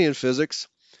Newtonian physics.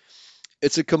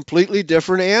 It's a completely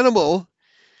different animal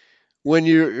when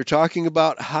you're talking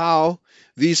about how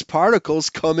these particles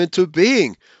come into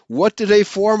being. What do they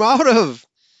form out of?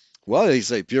 Well, they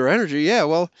say pure energy. Yeah,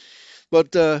 well,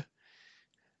 but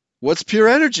what's pure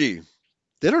energy?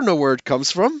 They don't know where it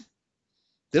comes from.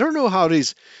 They don't know how they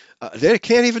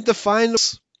can't even define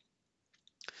this.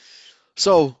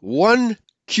 So one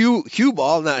cue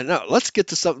ball. Now let's get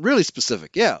to something really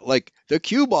specific. Yeah, like the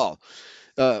cue ball,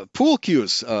 pool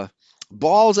cues,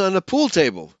 balls on the pool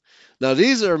table. Now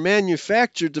these are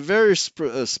manufactured to very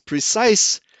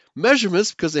precise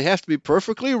measurements because they have to be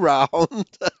perfectly round,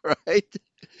 right?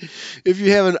 If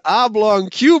you have an oblong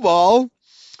cue ball,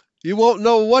 you won't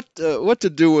know what to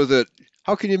do with it.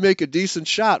 How can you make a decent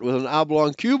shot with an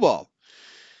oblong cue ball?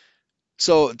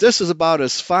 So this is about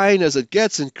as fine as it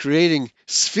gets in creating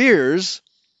spheres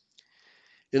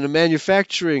in the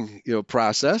manufacturing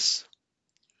process.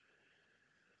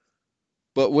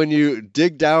 But when you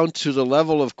dig down to the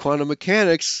level of quantum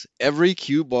mechanics, every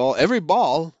cue ball, every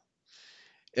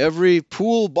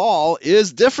pool ball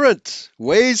is different.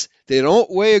 They don't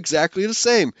weigh exactly the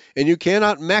same, and you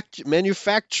cannot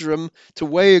manufacture them to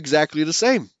weigh exactly the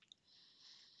same.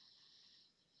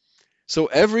 So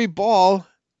every ball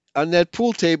on that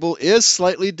pool table is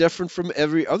slightly different from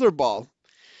every other ball.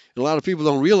 And a lot of people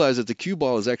don't realize that the cue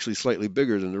ball is actually slightly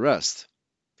bigger than the rest.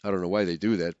 I don't know why they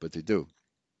do that, but they do.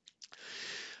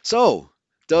 So,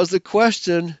 does the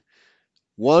question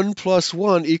 1 plus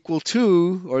 1 equal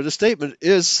 2, or the statement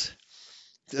does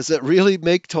it really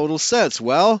make total sense?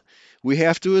 Well, we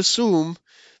have to assume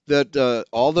that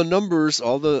all the numbers,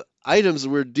 all the items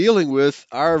we're dealing with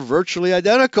are virtually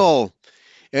identical.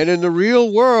 And in the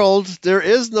real world, there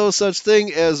is no such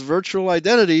thing as virtual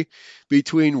identity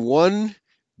between one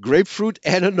grapefruit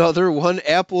and another, one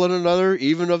apple and another,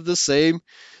 even of the same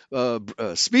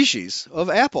species of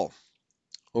apple.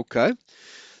 Okay?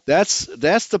 That's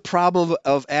the problem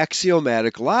of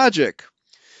axiomatic logic.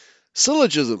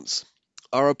 Syllogisms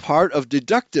are a part of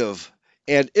deductive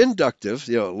and inductive.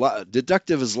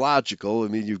 Deductive is logical. I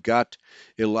mean, you've got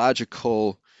a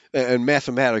logical, and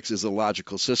mathematics is a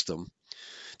logical system.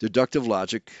 Deductive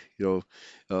logic,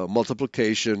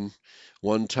 multiplication,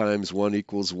 1 times 1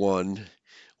 equals 1,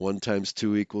 1 times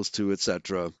 2 equals 2,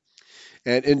 etc.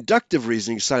 And inductive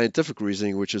reasoning, scientific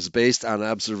reasoning, which is based on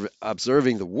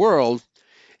observing the world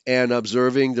and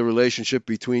observing the relationship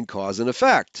between cause and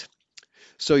effect.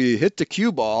 So you hit the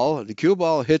cue ball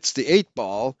hits the 8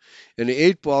 ball, and the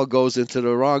 8 ball goes into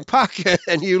the wrong pocket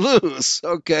and you lose.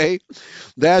 Okay?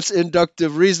 That's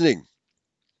inductive reasoning.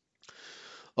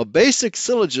 A basic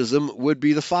syllogism would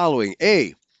be the following.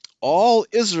 A, all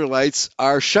Israelites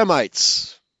are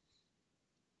Shemites.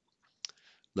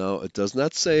 No, it does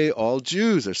not say all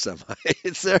Jews are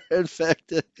Semites. In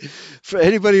fact, for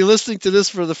anybody listening to this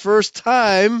for the first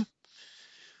time,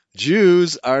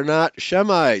 Jews are not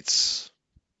Shemites.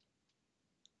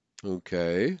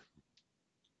 Okay.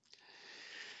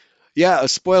 Yeah, a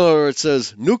spoiler, it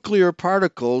says nuclear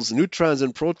particles, neutrons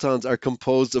and protons, are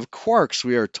composed of quarks,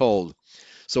 we are told.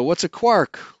 So what's a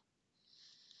quark?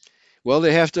 Well,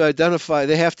 they have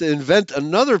to invent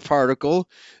another particle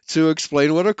to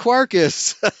explain what a quark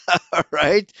is,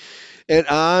 right? And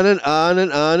on and on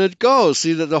and on it goes.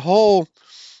 See that the whole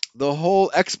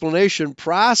explanation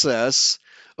process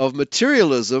of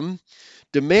materialism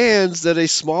demands that a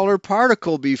smaller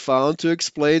particle be found to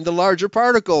explain the larger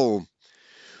particle.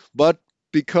 But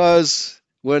because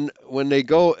when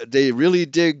they really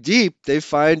dig deep, they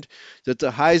find that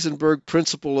the Heisenberg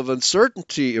principle of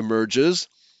uncertainty emerges,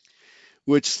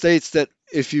 which states that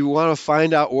if you want to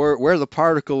find out where the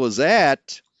particle is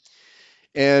at,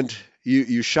 and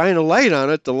you shine a light on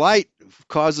it, the light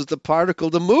causes the particle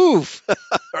to move,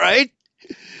 right?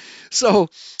 So,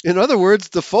 in other words,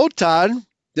 the photon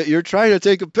that you're trying to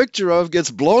take a picture of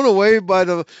gets blown away by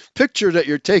the picture that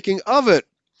you're taking of it.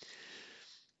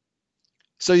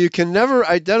 So you can never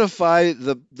identify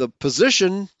the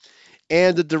position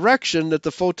and the direction that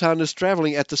the photon is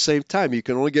traveling at the same time. You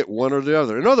can only get one or the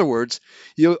other. In other words,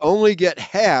 you only get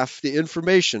half the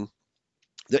information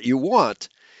that you want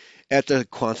at the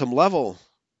quantum level.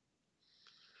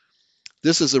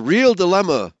 This is a real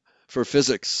dilemma for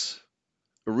physics.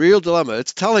 A real dilemma.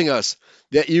 It's telling us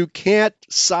that you can't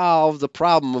solve the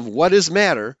problem of what is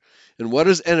matter and what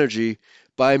is energy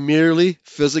by merely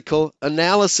physical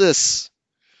analysis.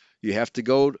 You have to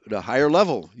go to a higher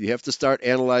level. You have to start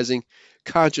analyzing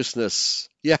consciousness.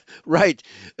 Yeah, right.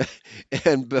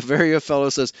 And Bavaria Fellow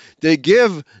says they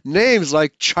give names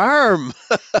like charm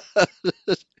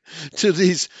to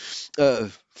these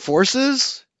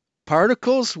forces,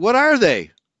 particles. What are they?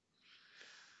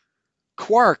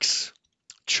 Quarks,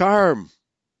 charm.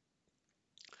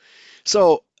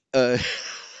 So, a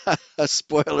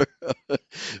spoiler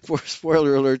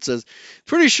alert says,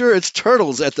 pretty sure it's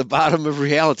turtles at the bottom of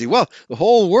reality. Well, the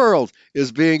whole world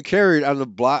is being carried on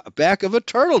the back of a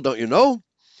turtle, don't you know?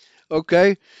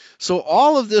 Okay, so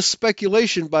all of this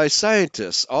speculation by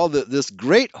scientists, this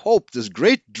great hope, this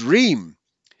great dream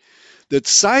that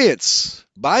science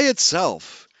by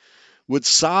itself would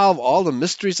solve all the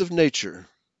mysteries of nature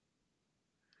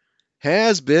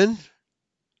has been,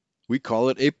 we call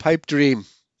it a pipe dream.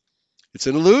 It's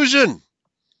an illusion.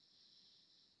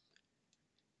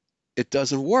 It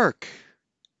doesn't work,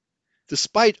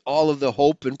 despite all of the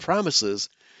hope and promises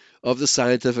of the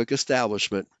scientific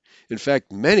establishment. In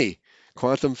fact, many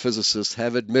quantum physicists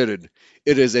have admitted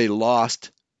it is a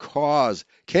lost cause.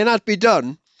 Cannot be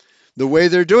done the way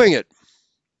they're doing it.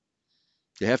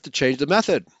 You have to change the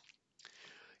method.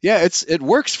 Yeah, it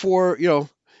works for,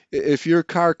 if your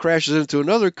car crashes into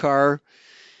another car,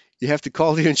 you have to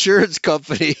call the insurance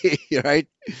company, right?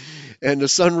 And the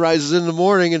sun rises in the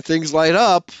morning and things light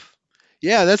up.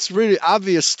 Yeah, that's really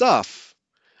obvious stuff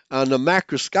on the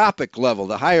macroscopic level,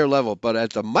 the higher level. But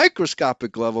at the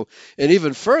microscopic level, and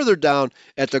even further down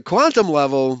at the quantum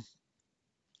level,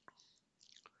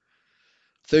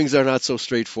 things are not so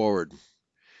straightforward.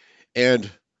 And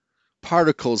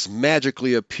particles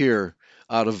magically appear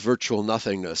out of virtual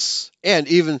nothingness. And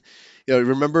even,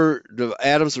 remember the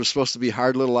atoms were supposed to be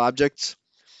hard little objects?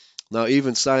 Now,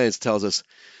 even science tells us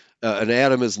an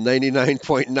atom is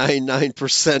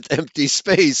 99.99% empty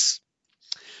space.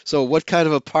 So what kind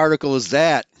of a particle is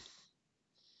that?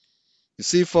 You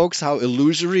see, folks, how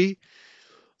illusory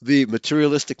the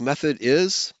materialistic method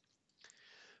is?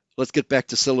 Let's get back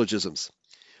to syllogisms.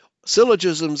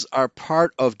 Syllogisms are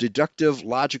part of deductive,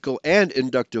 logical, and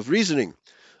inductive reasoning.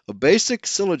 A basic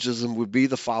syllogism would be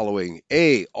the following.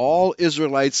 A, all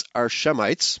Israelites are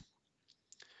Shemites,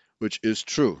 which is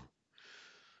true.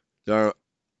 There are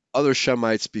other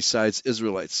Shemites besides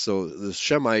Israelites. So the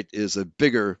Shemite is a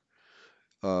bigger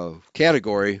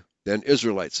category than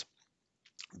Israelites.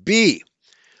 B,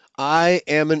 I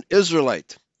am an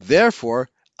Israelite. Therefore,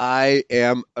 I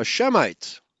am a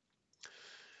Shemite.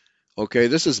 Okay,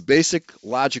 this is basic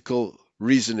logical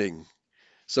reasoning.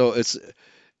 So it's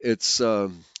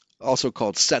also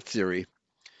called set theory,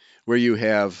 where you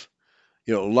have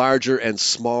larger and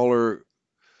smaller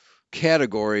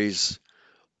categories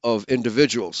of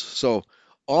individuals. So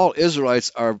all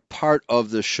Israelites are part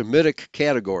of the Shemitic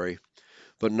category,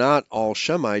 but not all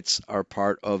Shemites are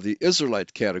part of the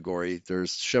Israelite category.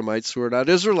 There's Shemites who are not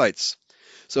Israelites.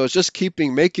 So it's just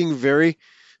making very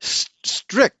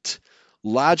strict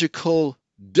logical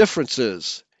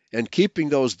differences and keeping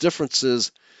those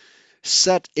differences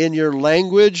set in your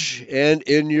language and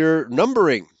in your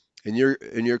numbering, in your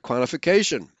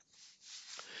quantification.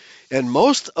 And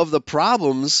most of the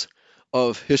problems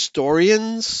of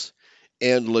historians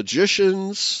and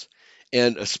logicians,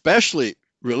 and especially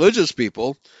religious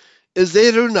people, is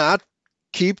they do not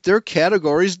keep their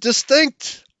categories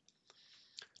distinct.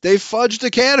 They fudge the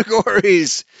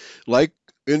categories, like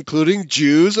including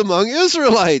Jews among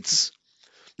Israelites.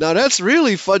 Now that's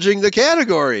really fudging the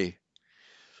category.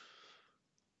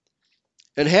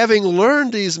 And having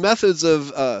learned these methods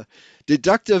of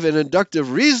deductive and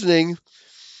inductive reasoning,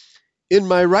 in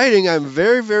my writing, I'm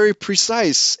very, very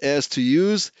precise as to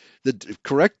use the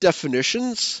correct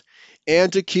definitions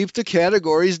and to keep the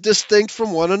categories distinct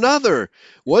from one another.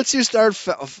 Once you start,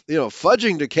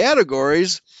 fudging the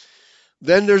categories,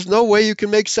 then there's no way you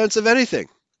can make sense of anything.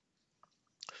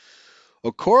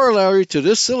 A corollary to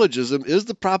this syllogism is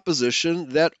the proposition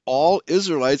that all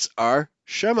Israelites are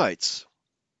Shemites,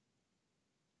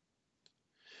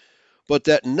 but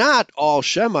that not all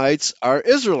Shemites are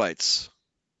Israelites.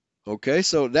 Okay,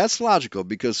 so that's logical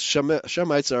because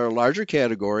Shemites are a larger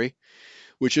category,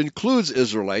 which includes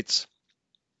Israelites,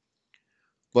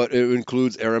 but it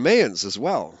includes Aramaeans as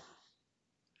well.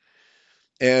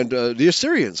 And the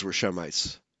Assyrians were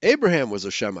Shemites. Abraham was a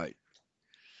Shemite.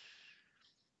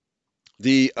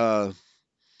 I'm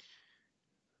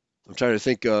trying to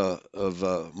think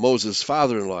of Moses'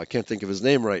 father-in-law. I can't think of his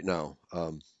name right now.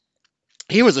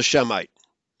 He was a Shemite.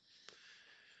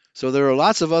 So there are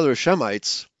lots of other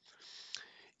Shemites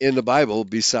in the Bible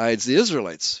besides the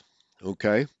Israelites.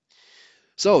 Okay?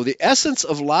 So the essence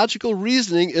of logical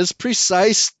reasoning is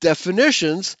precise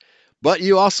definitions, but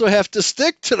you also have to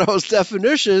stick to those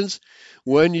definitions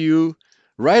when you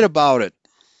write about it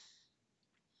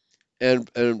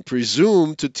and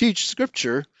presume to teach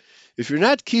Scripture. If you're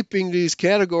not keeping these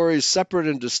categories separate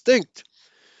and distinct,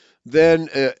 then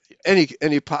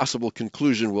any possible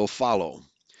conclusion will follow,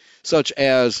 such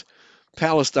as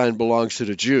Palestine belongs to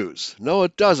the Jews. No,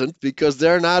 it doesn't, because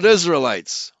they're not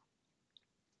Israelites.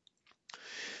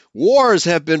 Wars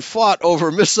have been fought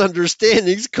over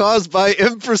misunderstandings caused by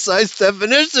imprecise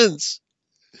definitions.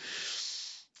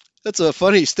 That's a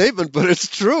funny statement, but it's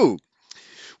true.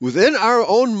 Within our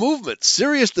own movement,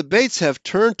 serious debates have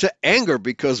turned to anger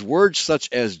because words such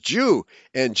as Jew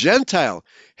and Gentile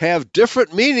have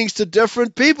different meanings to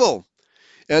different people.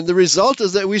 And the result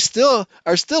is that we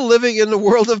are still living in the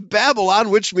world of Babylon,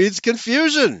 which means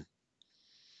confusion.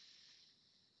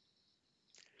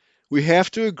 We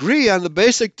have to agree on the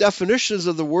basic definitions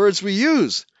of the words we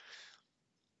use.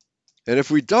 And if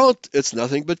we don't, it's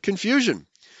nothing but confusion.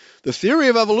 The theory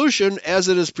of evolution, as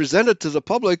it is presented to the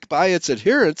public by its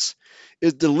adherents,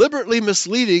 is deliberately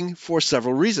misleading for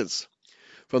several reasons.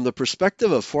 From the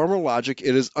perspective of formal logic,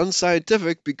 it is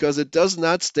unscientific because it does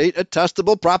not state a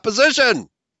testable proposition.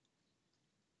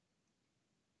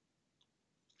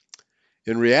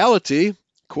 In reality,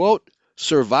 quote,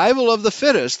 survival of the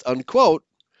fittest, unquote,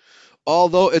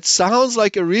 although it sounds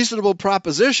like a reasonable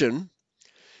proposition,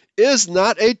 is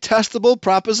not a testable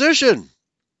proposition.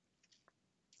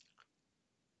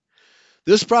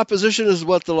 This proposition is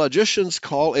what the logicians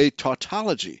call a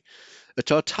tautology. A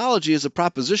tautology is a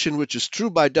proposition which is true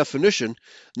by definition,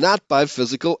 not by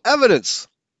physical evidence.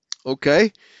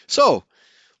 Okay? So,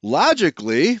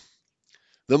 logically,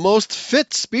 the most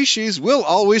fit species will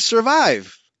always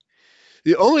survive.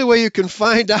 The only way you can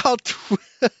find out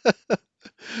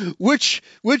which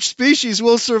species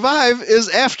will survive is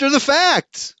after the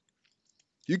fact.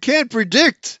 You can't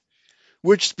predict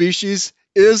which species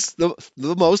is the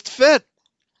most fit.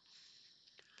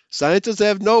 Scientists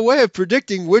have no way of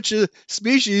predicting which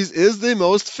species is the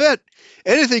most fit.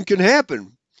 Anything can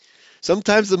happen.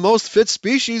 Sometimes the most fit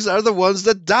species are the ones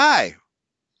that die.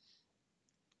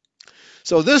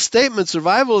 So this statement,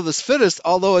 survival of the fittest,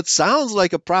 although it sounds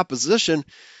like a proposition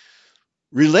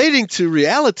relating to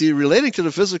reality, relating to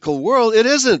the physical world, it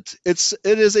isn't. It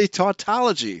is a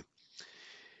tautology.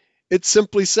 It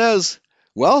simply says,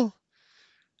 well,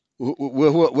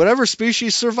 whatever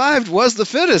species survived was the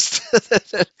fittest.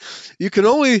 You can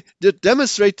only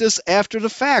demonstrate this after the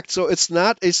fact, so it's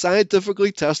not a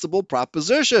scientifically testable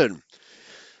proposition.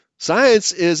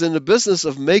 Science is in the business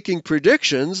of making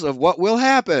predictions of what will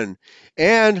happen,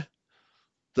 and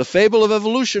the fable of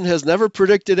evolution has never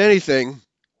predicted anything.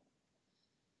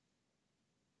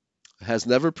 Has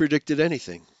never predicted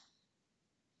anything.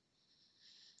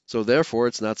 So therefore,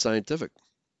 it's not scientific.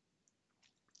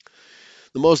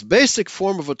 The most basic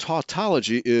form of a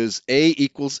tautology is A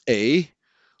equals A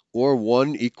or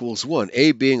 1 equals 1.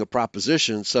 A being a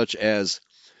proposition such as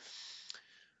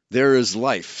there is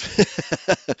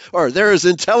life or there is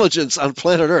intelligence on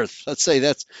planet Earth. Let's say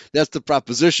that's the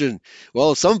proposition.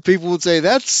 Well, some people would say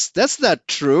that's not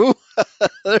true.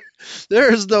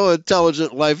 There is no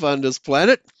intelligent life on this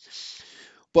planet.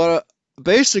 But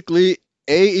basically,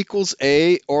 A equals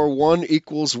A or 1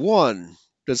 equals 1.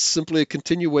 That's simply a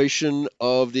continuation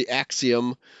of the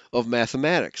axiom of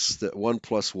mathematics, that 1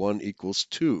 plus 1 equals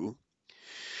 2.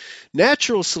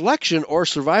 Natural selection or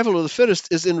survival of the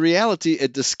fittest is in reality a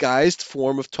disguised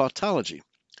form of tautology.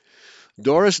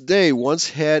 Doris Day once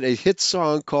had a hit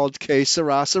song called Que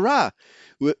Sera Sera.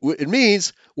 It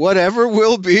means whatever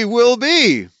will be, will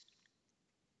be.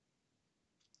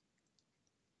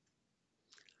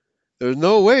 There's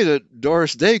no way that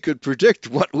Doris Day could predict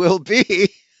what will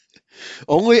be.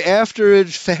 Only after it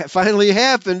finally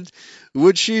happened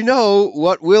would she know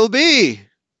what will be.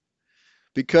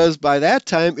 Because by that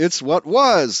time, it's what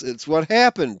was, it's what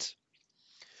happened.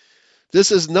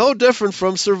 This is no different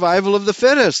from survival of the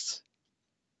fittest.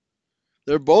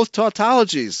 They're both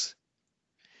tautologies.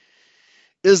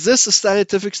 Is this a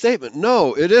scientific statement?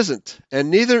 No, it isn't. And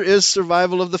neither is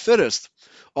survival of the fittest.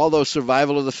 Although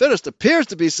survival of the fittest appears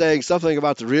to be saying something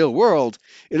about the real world,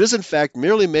 it is in fact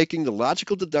merely making the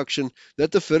logical deduction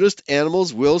that the fittest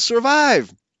animals will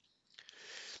survive.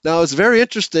 Now, it's very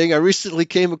interesting. I recently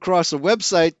came across a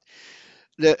website,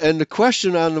 and the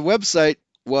question on the website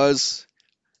was,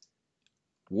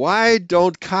 why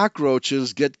don't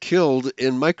cockroaches get killed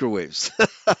in microwaves?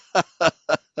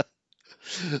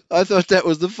 I thought that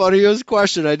was the funniest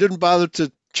question. I didn't bother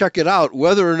to check it out,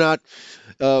 whether or not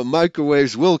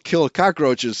microwaves will kill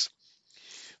cockroaches.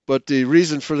 But the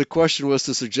reason for the question was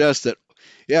to suggest that,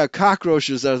 yeah,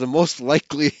 cockroaches are the most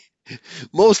likely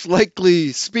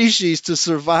species to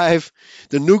survive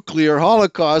the nuclear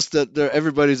holocaust that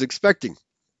everybody's expecting.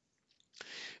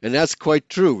 And that's quite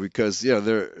true because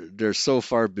they're so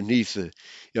far beneath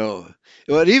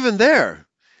but even there,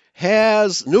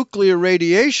 has nuclear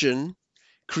radiation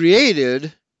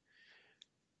created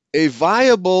a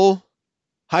viable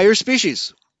higher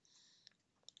species?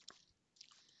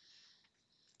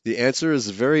 The answer is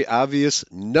a very obvious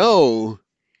no,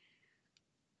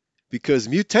 because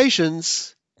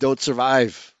mutations don't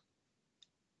survive.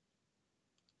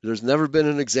 There's never been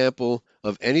an example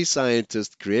of any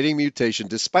scientist creating mutation,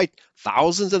 despite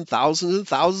thousands and thousands and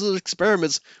thousands of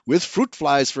experiments with fruit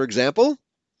flies, for example,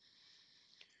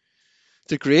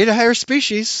 to create a higher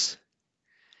species.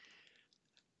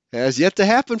 Has yet to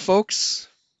happen, folks.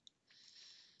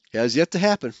 Has yet to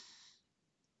happen.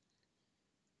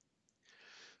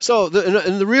 So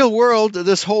in the real world,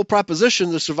 this whole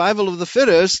proposition, the survival of the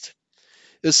fittest,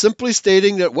 is simply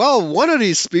stating that, well, one of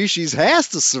these species has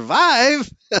to survive,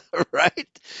 right?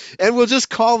 And we'll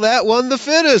just call that one the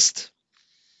fittest.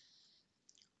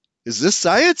 Is this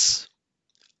science?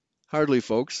 Hardly,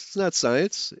 folks. It's not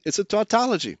science. It's a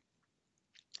tautology.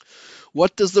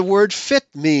 What does the word fit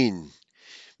mean?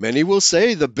 Many will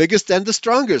say the biggest and the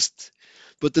strongest.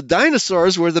 But the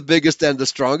dinosaurs were the biggest and the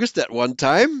strongest at one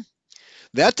time.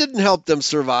 That didn't help them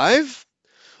survive.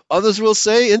 Others will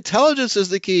say intelligence is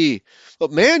the key.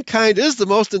 But mankind is the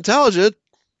most intelligent,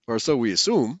 or so we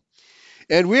assume,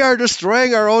 and we are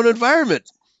destroying our own environment,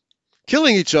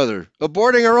 killing each other,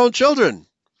 aborting our own children.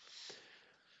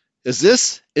 Is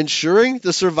this ensuring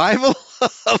the survival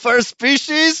of our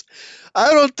species?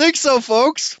 I don't think so,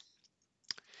 folks.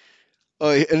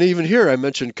 And even here I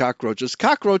mentioned cockroaches.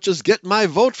 Cockroaches get my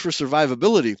vote for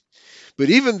survivability,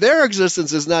 but even their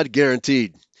existence is not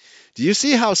guaranteed. Do you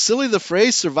see how silly the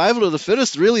phrase survival of the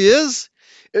fittest really is?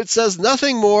 It says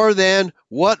nothing more than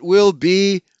what will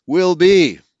be, will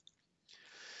be.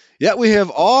 Yet we have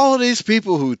all of these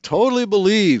people who totally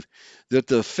believe that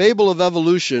the fable of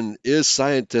evolution is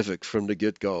scientific from the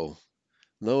get-go.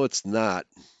 No, it's not.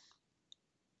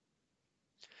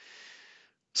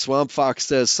 Swamp Fox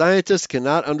says, scientists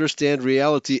cannot understand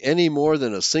reality any more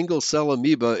than a single-cell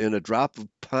amoeba in a drop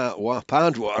of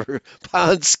pond water,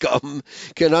 pond scum,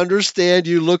 can understand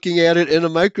you looking at it in a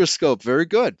microscope. Very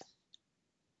good.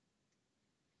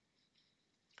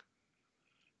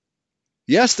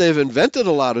 Yes, they've invented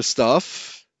a lot of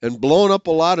stuff and blown up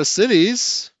a lot of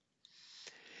cities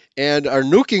and are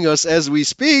nuking us as we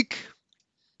speak,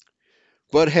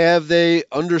 but have they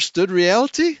understood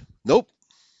reality? Nope.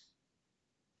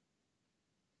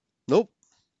 Nope.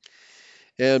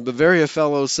 And Bavaria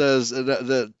Fellow says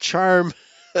the charm,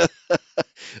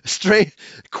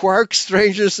 quark,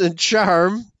 strangeness, and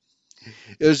charm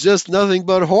is just nothing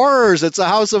but horrors. It's a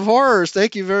house of horrors.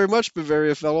 Thank you very much,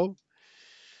 Bavaria Fellow.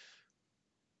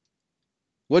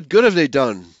 What good have they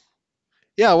done?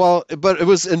 Yeah, well, but it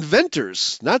was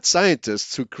inventors, not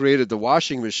scientists, who created the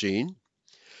washing machine.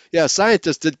 Yeah,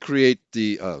 scientists did create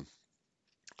the,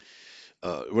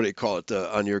 what do you call it,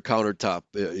 on your countertop,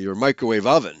 your microwave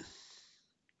oven.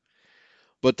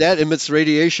 But that emits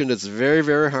radiation that's very,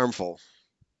 very harmful.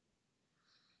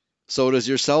 So does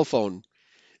your cell phone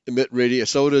emit radiation.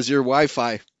 So does your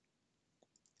Wi-Fi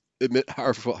emit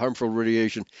harmful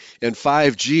radiation. And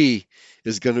 5G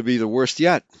is going to be the worst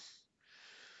yet.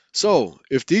 So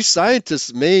if these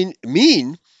scientists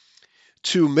mean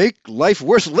to make life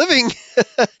worth living,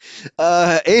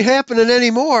 ain't happening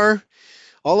anymore.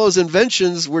 All those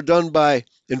inventions were done by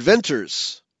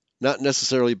inventors, not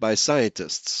necessarily by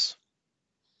scientists.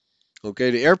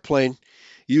 Okay, the airplane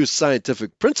used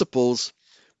scientific principles,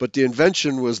 but the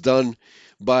invention was done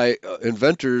by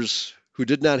inventors who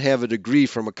did not have a degree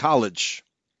from a college,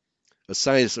 a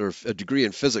science or a degree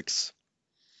in physics.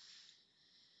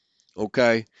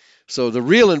 Okay, so the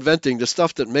real inventing, the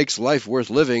stuff that makes life worth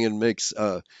living and makes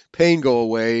pain go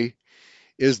away,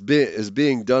 is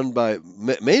being done by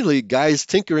mainly guys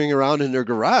tinkering around in their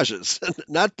garages,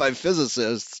 not by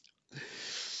physicists.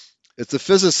 It's the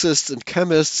physicists and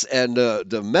chemists and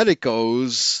the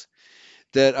medicos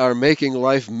that are making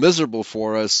life miserable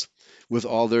for us with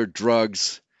all their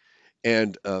drugs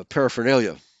and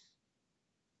paraphernalia.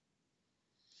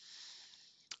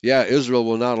 Yeah, Israel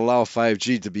will not allow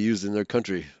 5G to be used in their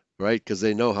country, right? Because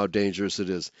they know how dangerous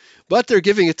it is. But they're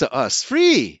giving it to us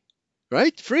free,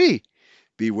 right? Free.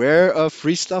 Beware of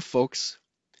free stuff, folks.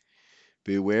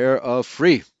 Beware of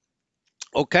free.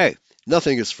 Okay,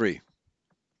 nothing is free.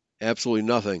 Absolutely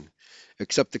nothing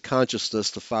except the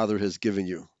consciousness the Father has given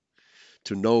you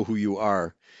to know who you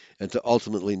are and to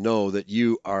ultimately know that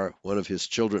you are one of His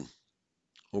children.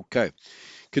 Okay,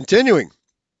 continuing.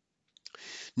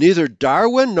 Neither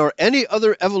Darwin nor any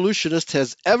other evolutionist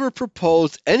has ever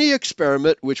proposed any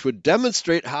experiment which would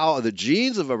demonstrate how the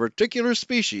genes of a particular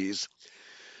species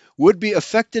would be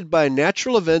affected by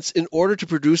natural events in order to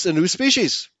produce a new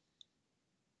species.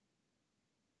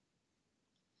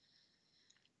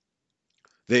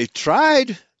 They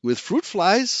tried with fruit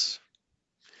flies.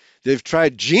 They've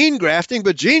tried gene grafting,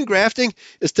 but gene grafting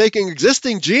is taking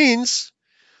existing genes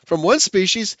from one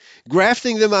species,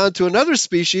 grafting them onto another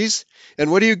species, and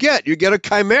what do you get? You get a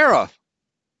chimera.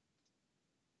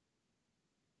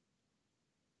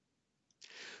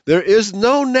 There is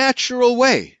no natural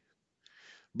way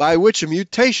by which a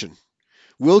mutation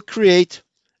will create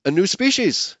a new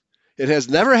species. It has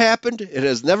never happened. It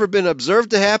has never been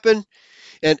observed to happen.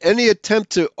 And any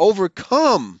attempt to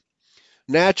overcome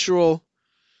natural,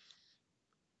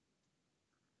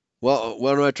 well,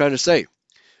 what am I trying to say?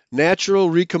 Natural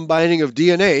recombining of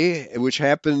DNA, which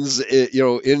happens,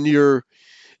 in your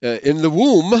in the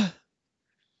womb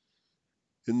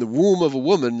of a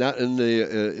woman, not in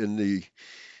the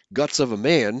guts of a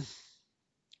man.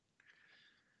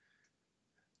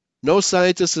 No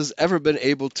scientist has ever been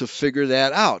able to figure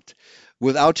that out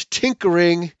without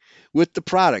tinkering with the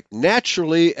product.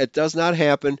 Naturally, it does not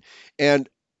happen, and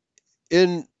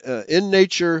in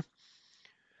nature.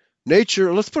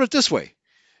 Let's put it this way: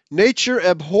 nature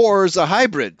abhors a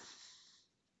hybrid.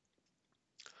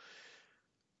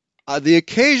 The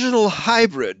occasional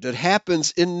hybrid that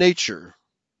happens in nature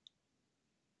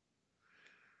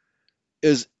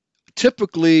is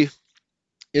typically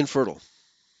infertile,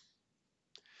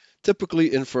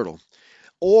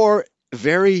 or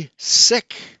very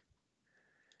sick,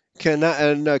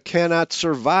 cannot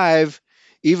survive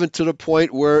even to the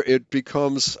point where it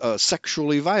becomes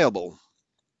sexually viable.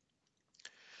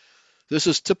 This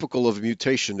is typical of a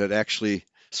mutation that actually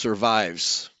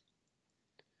survives.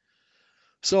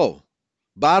 So,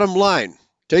 bottom line,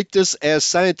 take this as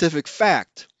scientific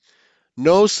fact.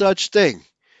 No such thing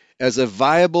as a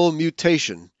viable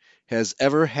mutation has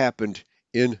ever happened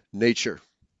in nature.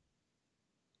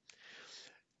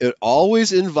 It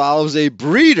always involves a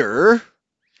breeder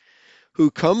who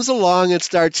comes along and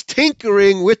starts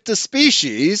tinkering with the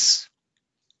species,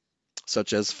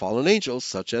 such as fallen angels,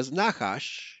 such as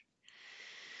Nachash.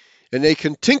 And they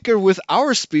can tinker with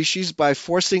our species by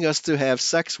forcing us to have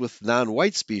sex with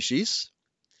non-white species.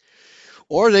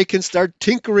 Or they can start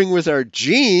tinkering with our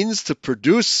genes to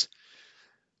produce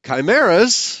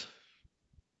chimeras.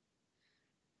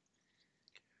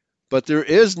 But there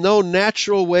is no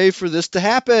natural way for this to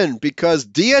happen because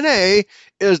DNA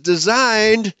is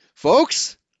designed,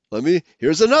 folks,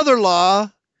 here's another law.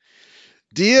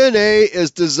 DNA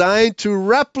is designed to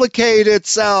replicate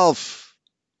itself.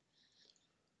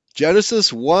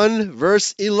 Genesis 1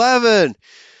 verse 11.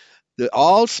 That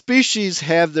all species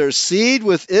have their seed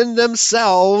within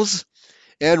themselves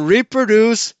and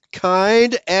reproduce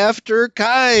kind after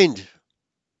kind.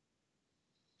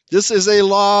 This is a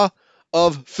law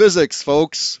of physics,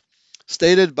 folks,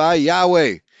 stated by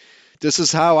Yahweh. This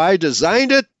is how I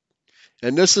designed it,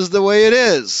 and this is the way it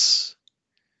is.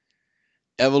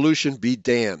 Evolution be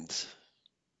damned.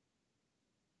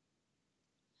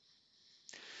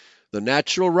 The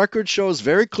natural record shows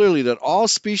very clearly that all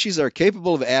species are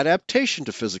capable of adaptation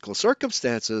to physical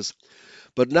circumstances,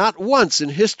 but not once in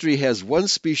history has one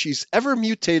species ever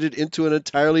mutated into an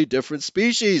entirely different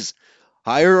species,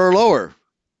 higher or lower.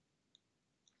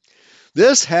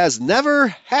 This has never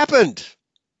happened.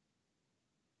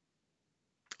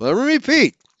 Let me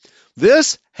repeat.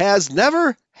 This has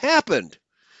never happened.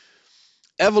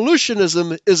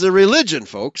 Evolutionism is a religion,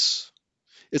 folks.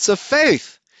 It's a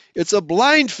faith. It's a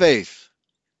blind faith.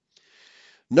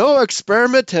 No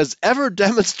experiment has ever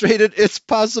demonstrated its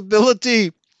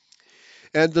possibility.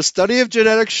 And the study of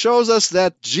genetics shows us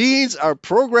that genes are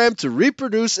programmed to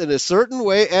reproduce in a certain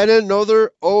way and in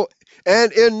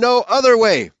no other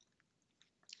way.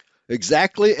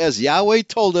 Exactly as Yahweh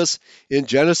told us in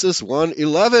Genesis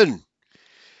 1:11.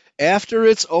 After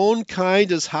its own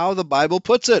kind is how the Bible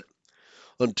puts it.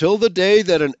 Until the day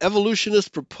that an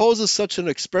evolutionist proposes such an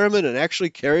experiment and actually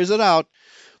carries it out,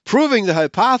 proving the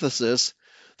hypothesis,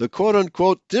 the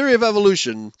quote-unquote theory of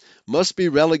evolution must be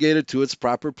relegated to its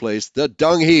proper place, the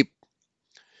dung heap.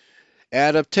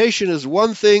 Adaptation is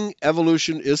one thing,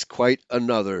 evolution is quite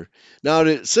another.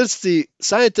 Now, since the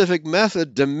scientific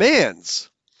method demands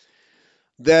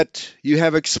that you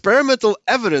have experimental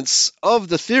evidence of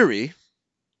the theory,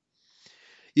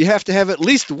 you have to have at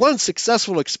least one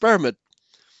successful experiment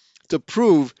to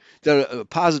prove that a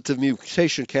positive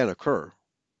mutation can occur.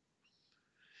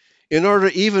 In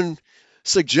order to even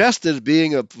suggest it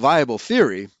being a viable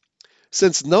theory,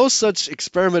 since no such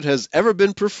experiment has ever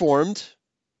been performed,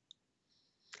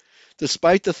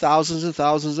 despite the thousands and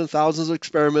thousands and thousands of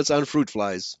experiments on fruit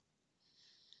flies,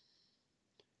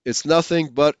 it's nothing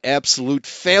but absolute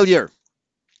failure.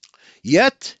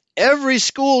 Yet, every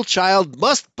school child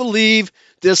must believe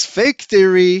this fake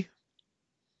theory,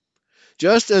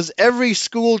 just as every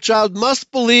school child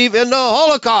must believe in the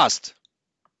Holocaust.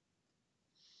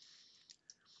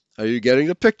 Are you getting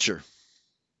the picture?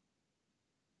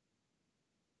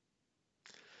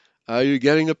 Are you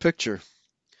getting the picture?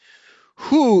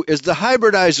 Who is the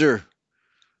hybridizer?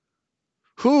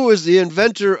 Who is the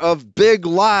inventor of big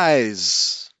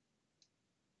lies?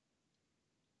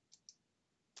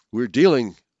 We're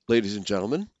dealing, ladies and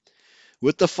gentlemen,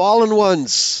 with the fallen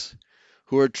ones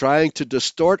who are trying to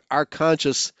distort our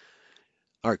consciousness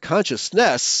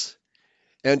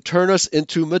and turn us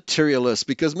into materialists,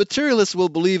 because materialists will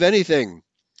believe anything.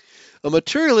 A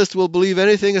materialist will believe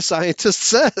anything a scientist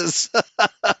says.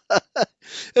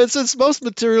 And since most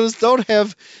materialists don't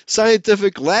have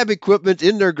scientific lab equipment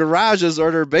in their garages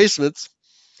or their basements,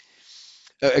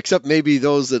 except maybe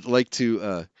those that like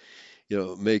to,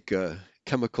 make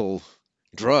chemical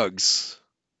drugs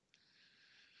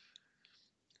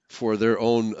for their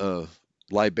own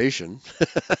libation.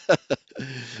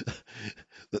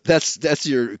 That's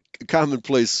your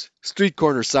commonplace street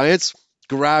corner science,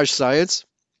 garage science.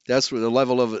 That's where the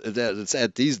level of it that it's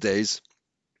at these days.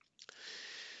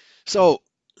 So,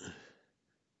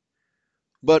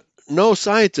 but no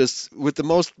scientist with the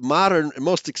most modern and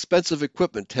most expensive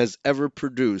equipment has ever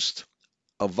produced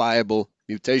a viable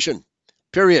mutation.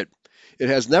 Period. It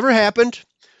has never happened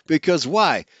because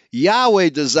why? Yahweh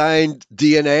designed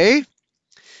DNA.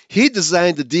 He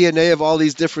designed the DNA of all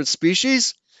these different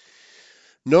species.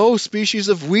 No species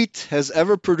of wheat has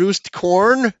ever produced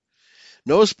corn.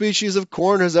 No species of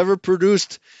corn has ever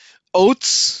produced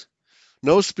oats.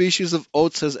 No species of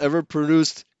oats has ever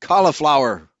produced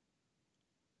cauliflower.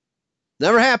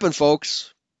 Never happened,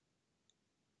 folks.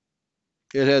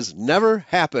 It has never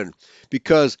happened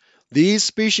because these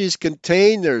species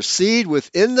contain their seed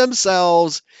within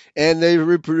themselves and they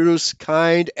reproduce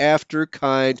kind after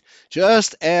kind,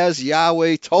 just as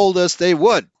Yahweh told us they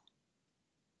would.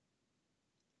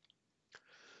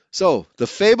 So, the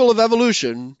fable of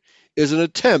evolution is an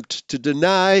attempt to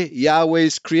deny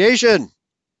Yahweh's creation.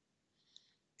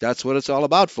 That's what it's all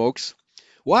about, folks.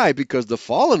 Why? Because the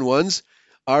fallen ones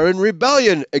are in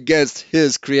rebellion against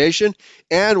his creation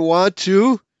and want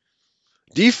to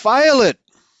defile it.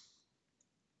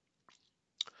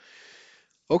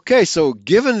 Okay, so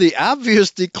given the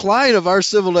obvious decline of our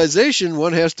civilization,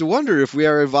 one has to wonder if we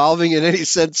are evolving in any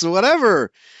sense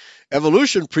whatever.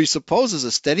 Evolution presupposes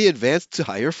a steady advance to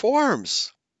higher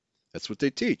forms. That's what they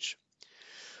teach.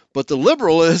 But the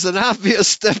liberal is an obvious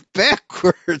step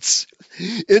backwards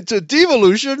into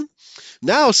devolution.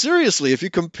 Now, seriously, if you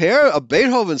compare a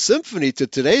Beethoven symphony to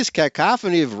today's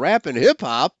cacophony of rap and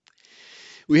hip-hop,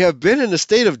 we have been in a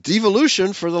state of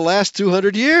devolution for the last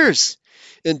 200 years.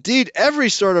 Indeed, every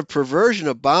sort of perversion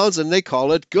abounds, and they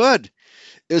call it good.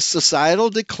 Is societal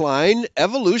decline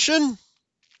evolution?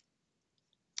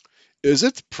 Is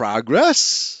it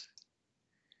progress?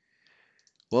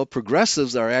 Well,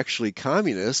 progressives are actually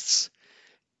communists.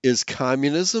 Is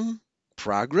communism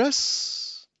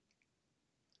progress?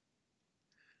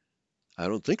 I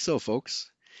don't think so,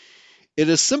 folks. It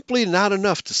is simply not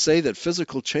enough to say that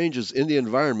physical changes in the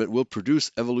environment will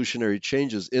produce evolutionary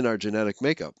changes in our genetic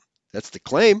makeup. That's the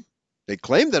claim. They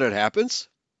claim that it happens.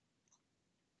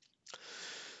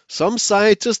 Some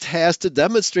scientist has to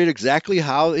demonstrate exactly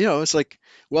how, it's like,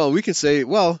 well, we can say,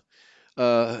 well,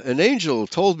 an angel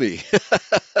told me.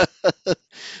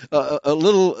 A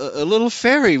little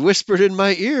fairy whispered in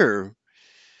my ear.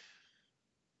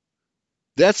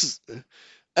 That's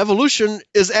evolution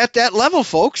is at that level,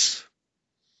 folks.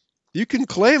 You can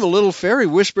claim a little fairy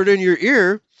whispered in your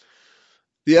ear.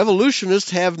 The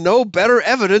evolutionists have no better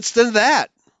evidence than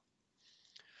that.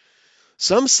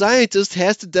 Some scientist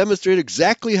has to demonstrate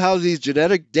exactly how these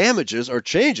genetic damages or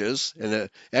changes,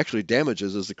 and actually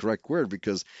damages is the correct word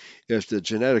because if the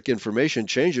genetic information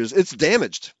changes, it's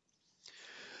damaged.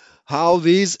 How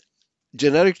these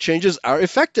genetic changes are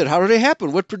affected. How do they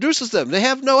happen? What produces them? They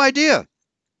have no idea.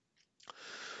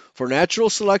 For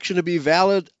natural selection to be a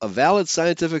valid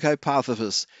scientific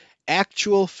hypothesis,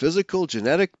 actual physical,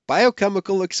 genetic,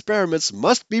 biochemical experiments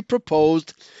must be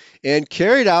proposed and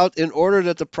carried out in order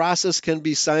that the process can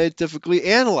be scientifically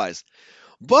analyzed.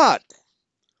 But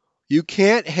you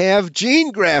can't have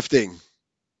gene grafting.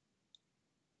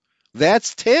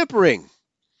 That's tampering.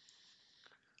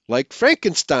 Like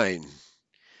Frankenstein.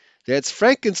 That's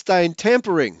Frankenstein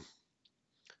tampering.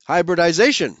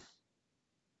 Hybridization.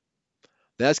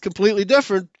 That's completely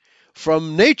different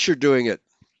from nature doing it.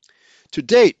 To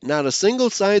date, not a single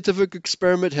scientific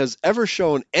experiment has ever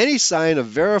shown any sign of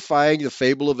verifying the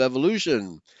fable of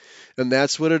evolution. And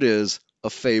that's what it is, a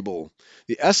fable.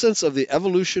 The essence of the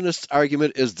evolutionist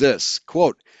argument is this,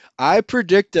 quote, I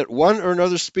predict that one or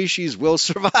another species will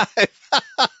survive.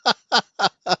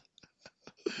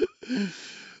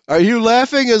 Are you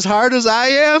laughing as hard as I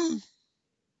am?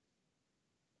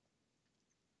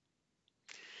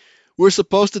 We're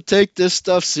supposed to take this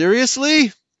stuff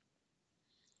seriously?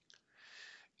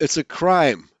 It's a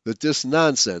crime that this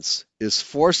nonsense is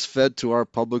force-fed to our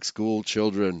public school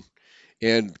children.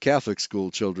 And Catholic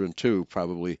school children, too,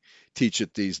 probably teach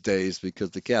it these days because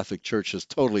the Catholic Church has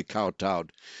totally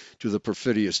kowtowed to the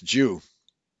perfidious Jew.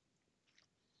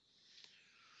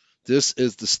 This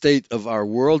is the state of our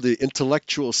world, the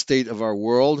intellectual state of our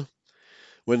world.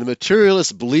 When the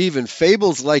materialists believe in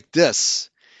fables like this,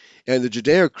 and the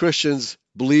Judeo-Christians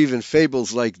believe in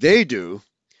fables like they do,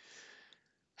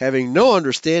 having no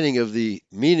understanding of the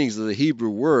meanings of the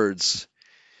Hebrew words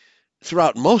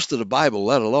throughout most of the Bible,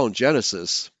 let alone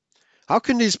Genesis, how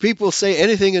can these people say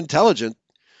anything intelligent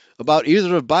about either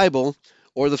the Bible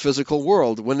or the physical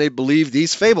world when they believe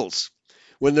these fables,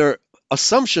 when their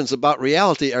assumptions about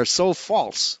reality are so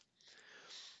false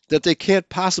that they can't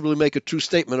possibly make a true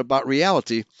statement about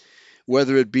reality,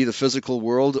 whether it be the physical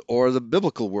world or the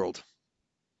biblical world?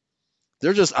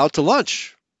 They're just out to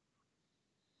lunch.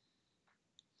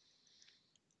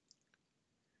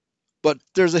 But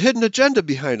there's a hidden agenda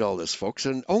behind all this, folks,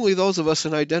 and only those of us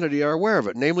in identity are aware of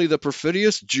it, namely the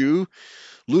perfidious Jew,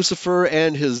 Lucifer,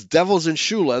 and his devils in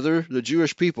shoe leather, the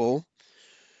Jewish people,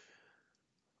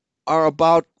 are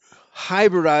about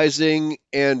hybridizing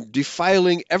and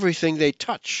defiling everything they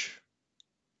touch.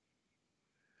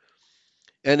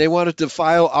 And they want to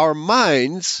defile our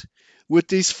minds with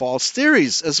these false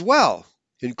theories as well,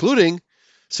 including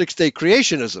six-day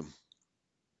creationism.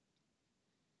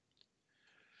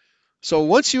 So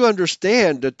once you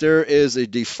understand that there is a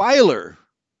defiler,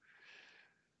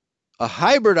 a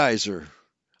hybridizer,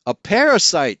 a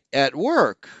parasite at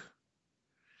work,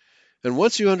 and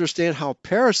once you understand how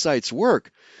parasites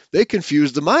work, they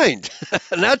confuse the mind,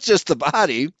 not just the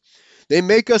body. They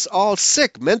make us all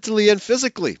sick mentally and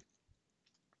physically.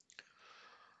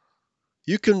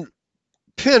 You can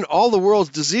pin all the world's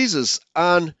diseases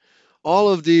on all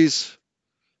of these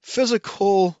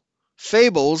physical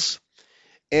fables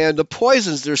and the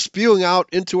poisons they're spewing out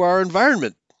into our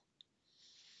environment,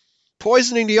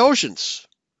 poisoning the oceans.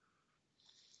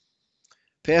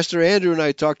 Pastor Andrew and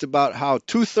I talked about how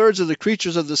 2/3 of the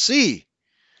creatures of the sea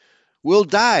will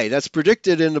die. That's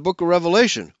predicted in the book of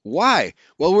Revelation. Why?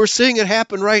 Well, we're seeing it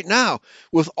happen right now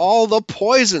with all the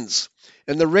poisons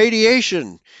and the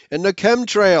radiation and the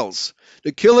chemtrails,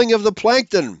 the killing of the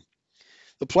plankton.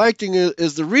 The plankton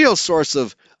is the real source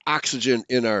of oxygen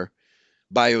in our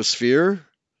biosphere,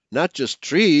 not just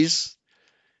trees.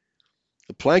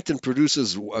 The plankton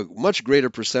produces a much greater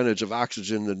percentage of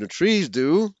oxygen than the trees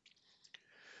do,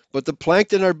 but the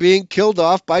plankton are being killed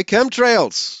off by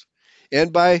chemtrails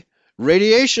and by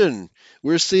radiation.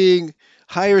 We're seeing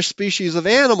higher species of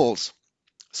animals,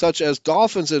 such as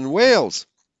dolphins and whales,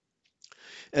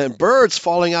 and birds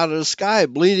falling out of the sky,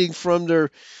 bleeding from their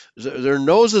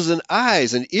noses and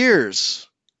eyes and ears.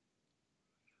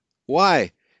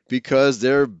 Why? Because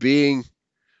they're being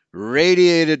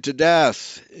radiated to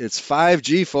death. It's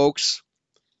 5G, folks.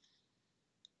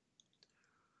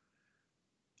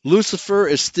 Lucifer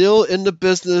is still in the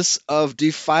business of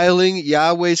defiling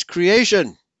Yahweh's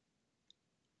creation,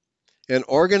 and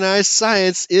organized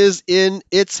science is in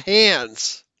its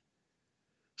hands.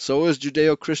 So is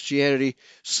Judeo Christianity,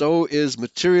 so is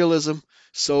materialism,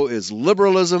 so is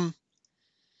liberalism,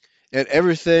 and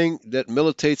everything that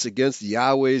militates against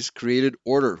Yahweh's created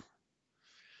order.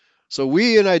 So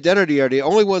we in identity are the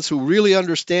only ones who really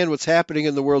understand what's happening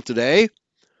in the world today,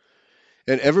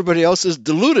 and everybody else is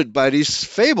deluded by these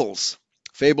fables.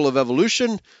 Fable of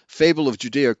evolution, fable of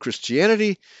Judeo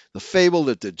Christianity, the fable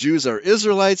that the Jews are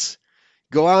Israelites.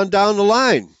 Go on down the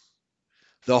line.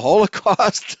 The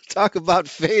Holocaust, talk about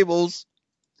fables.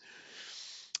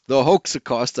 The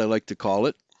hoaxacost, I like to call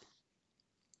it.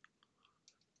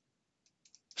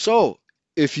 So,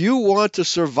 if you want to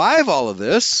survive all of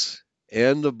this,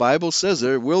 and the Bible says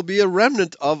there will be a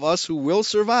remnant of us who will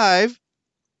survive,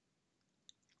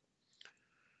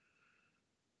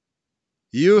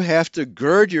 you have to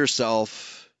gird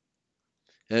yourself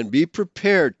and be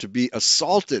prepared to be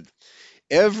assaulted.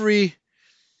 Every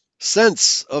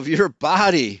sense of your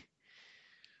body,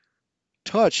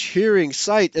 touch, hearing,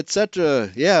 sight,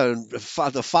 etc. Yeah,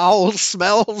 the foul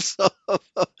smells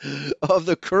of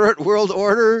the current world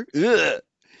order. Ugh.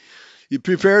 You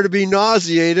prepare to be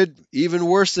nauseated, even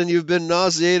worse than you've been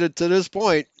nauseated to this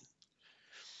point,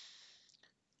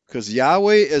 because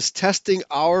Yahweh is testing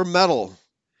our mettle.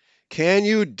 Can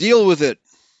you deal with it?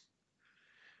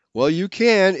 Well, you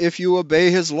can if you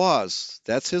obey his laws.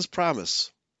 That's his promise.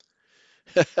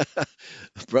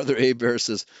 Brother Abear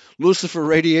says, Lucifer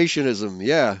radiationism.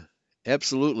 Yeah,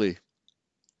 absolutely.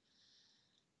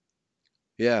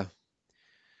 Yeah,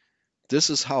 this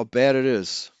is how bad it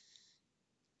is.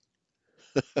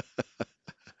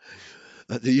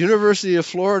 The University of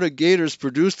Florida Gators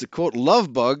produced a quote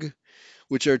love bug,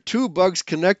 which are two bugs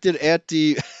connected at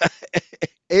the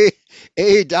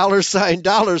a dollar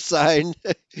sign.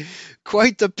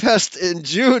 Quite the pest in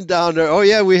June down there. Oh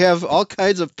yeah, we have all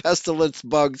kinds of pestilence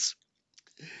bugs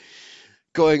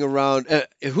going around.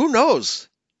 Who knows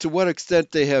to what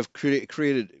extent they have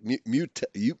created mutant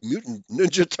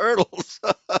Ninja Turtles,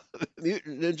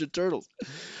 mutant Ninja Turtles.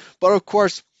 But of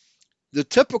course, the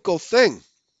typical thing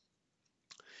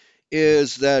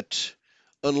is that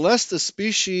unless the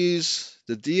species,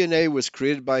 the DNA was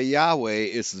created by Yahweh,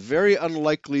 it's very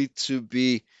unlikely to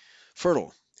be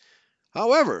fertile.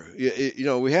 However,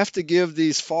 we have to give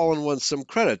these fallen ones some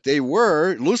credit.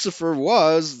 Lucifer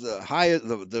was the highest,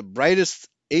 the brightest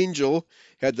angel,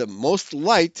 had the most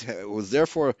light, was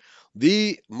therefore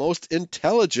the most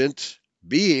intelligent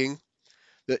being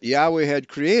that Yahweh had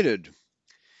created.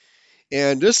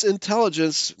 And this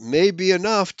intelligence may be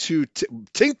enough to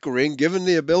tinkering, given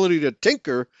the ability to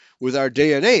tinker with our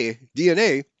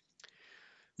DNA,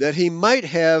 that he might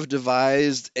have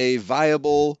devised a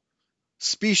viable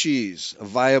species, a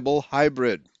viable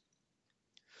hybrid.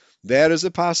 That is a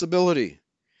possibility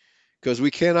because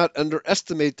we cannot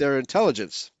underestimate their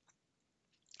intelligence.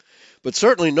 But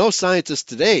certainly no scientist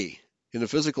today in the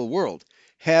physical world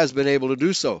has been able to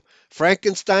do so.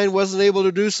 Frankenstein wasn't able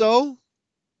to do so.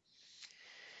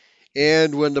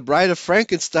 And when the Bride of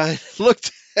Frankenstein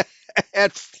looked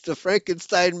at the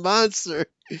Frankenstein monster,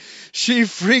 she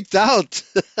freaked out.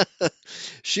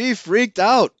 She freaked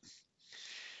out.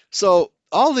 So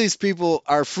all these people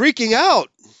are freaking out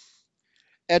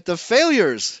at the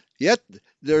failures. Yet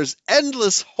there's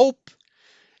endless hope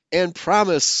and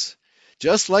promise,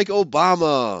 just like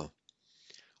Obama.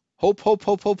 Hope, hope,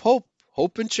 hope, hope, hope.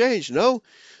 Hope and change. No,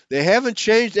 they haven't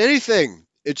changed anything.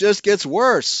 It just gets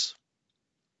worse.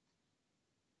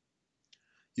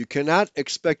 You cannot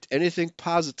expect anything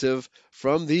positive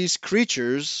from these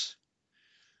creatures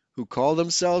who call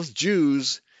themselves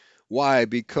Jews. Why?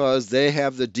 Because they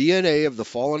have the DNA of the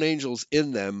fallen angels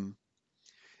in them,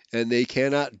 and they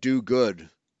cannot do good.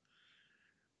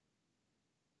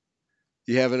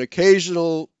 You have an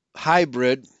occasional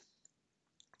hybrid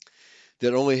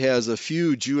that only has a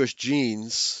few Jewish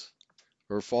genes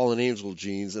or fallen angel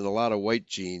genes and a lot of white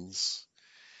genes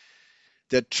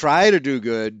that try to do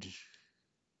good.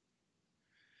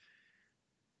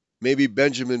 Maybe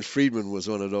Benjamin Friedman was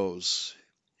one of those.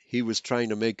 He was trying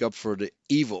to make up for the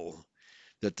evil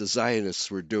that the Zionists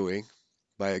were doing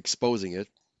by exposing it.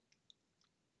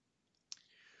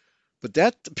 But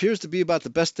that appears to be about the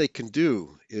best they can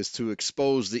do, is to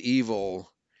expose the evil,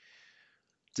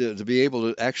 to be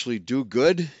able to actually do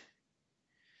good,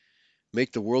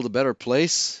 make the world a better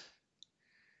place.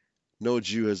 No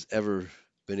Jew has ever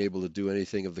been able to do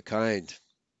anything of the kind.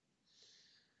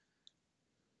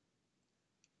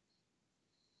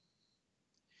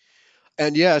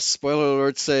 And yes, spoiler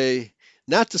alert, say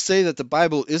Not to say that the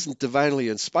Bible isn't divinely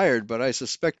inspired, but I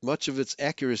suspect much of its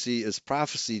accuracy is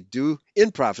prophecy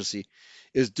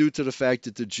is due to the fact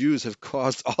that the Jews have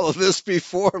caused all of this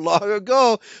before long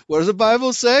ago. What does the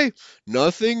Bible say?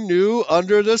 Nothing new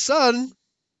under the sun.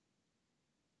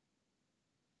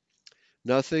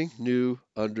 Nothing new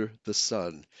under the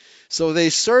sun. So they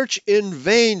search in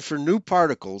vain for new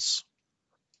particles.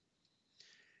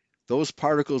 Those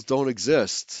particles don't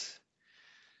exist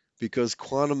because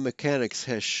quantum mechanics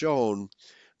has shown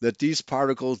that these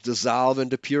particles dissolve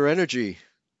into pure energy.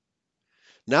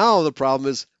 Now the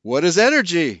problem is, what is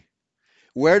energy?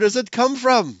 Where does it come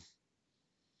from?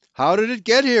 How did it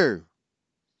get here?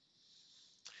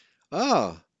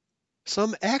 Ah,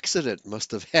 some accident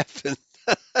must have happened.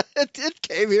 It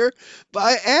came here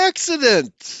by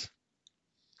accident.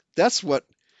 That's what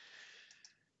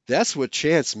that's what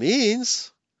chance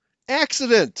means.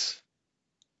 Accident.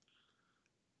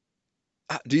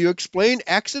 Do you explain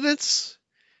accidents?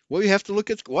 Well, you have to look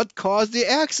at what caused the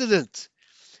accident.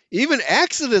 Even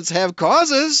accidents have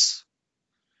causes.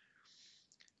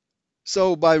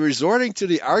 So by resorting to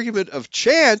the argument of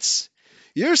chance,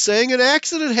 you're saying an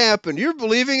accident happened. You're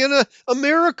believing in a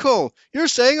miracle. You're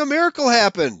saying a miracle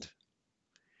happened.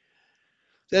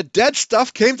 That dead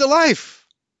stuff came to life.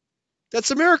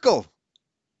 That's a miracle.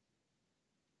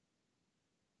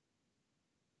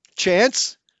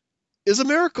 Chance is a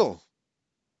miracle.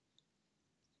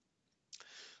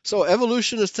 So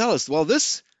evolutionists tell us, well,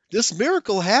 this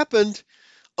miracle happened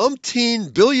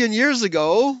umpteen billion years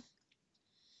ago,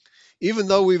 even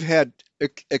though we've had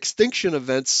extinction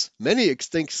events, many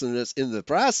extinctions in the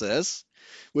process,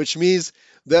 which means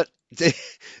that the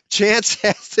chance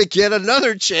has to get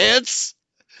another chance,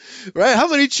 right? How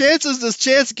many chances does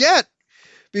chance get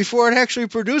before it actually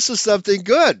produces something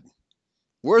good,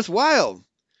 worthwhile?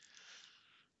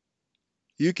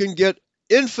 You can get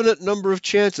infinite number of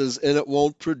chances and it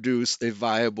won't produce a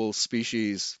viable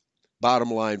species. Bottom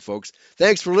line, folks.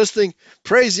 Thanks for listening.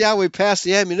 Praise Yahweh, pass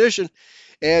the ammunition,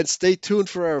 and stay tuned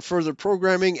for our further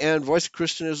programming and Voice of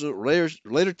Christianism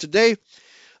later today.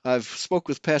 I've spoke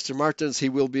with Pastor Martins. He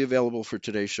will be available for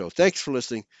today's show. Thanks for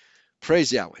listening.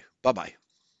 Praise Yahweh. Bye-bye.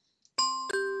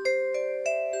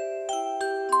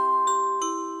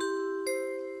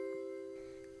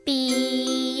 Beep.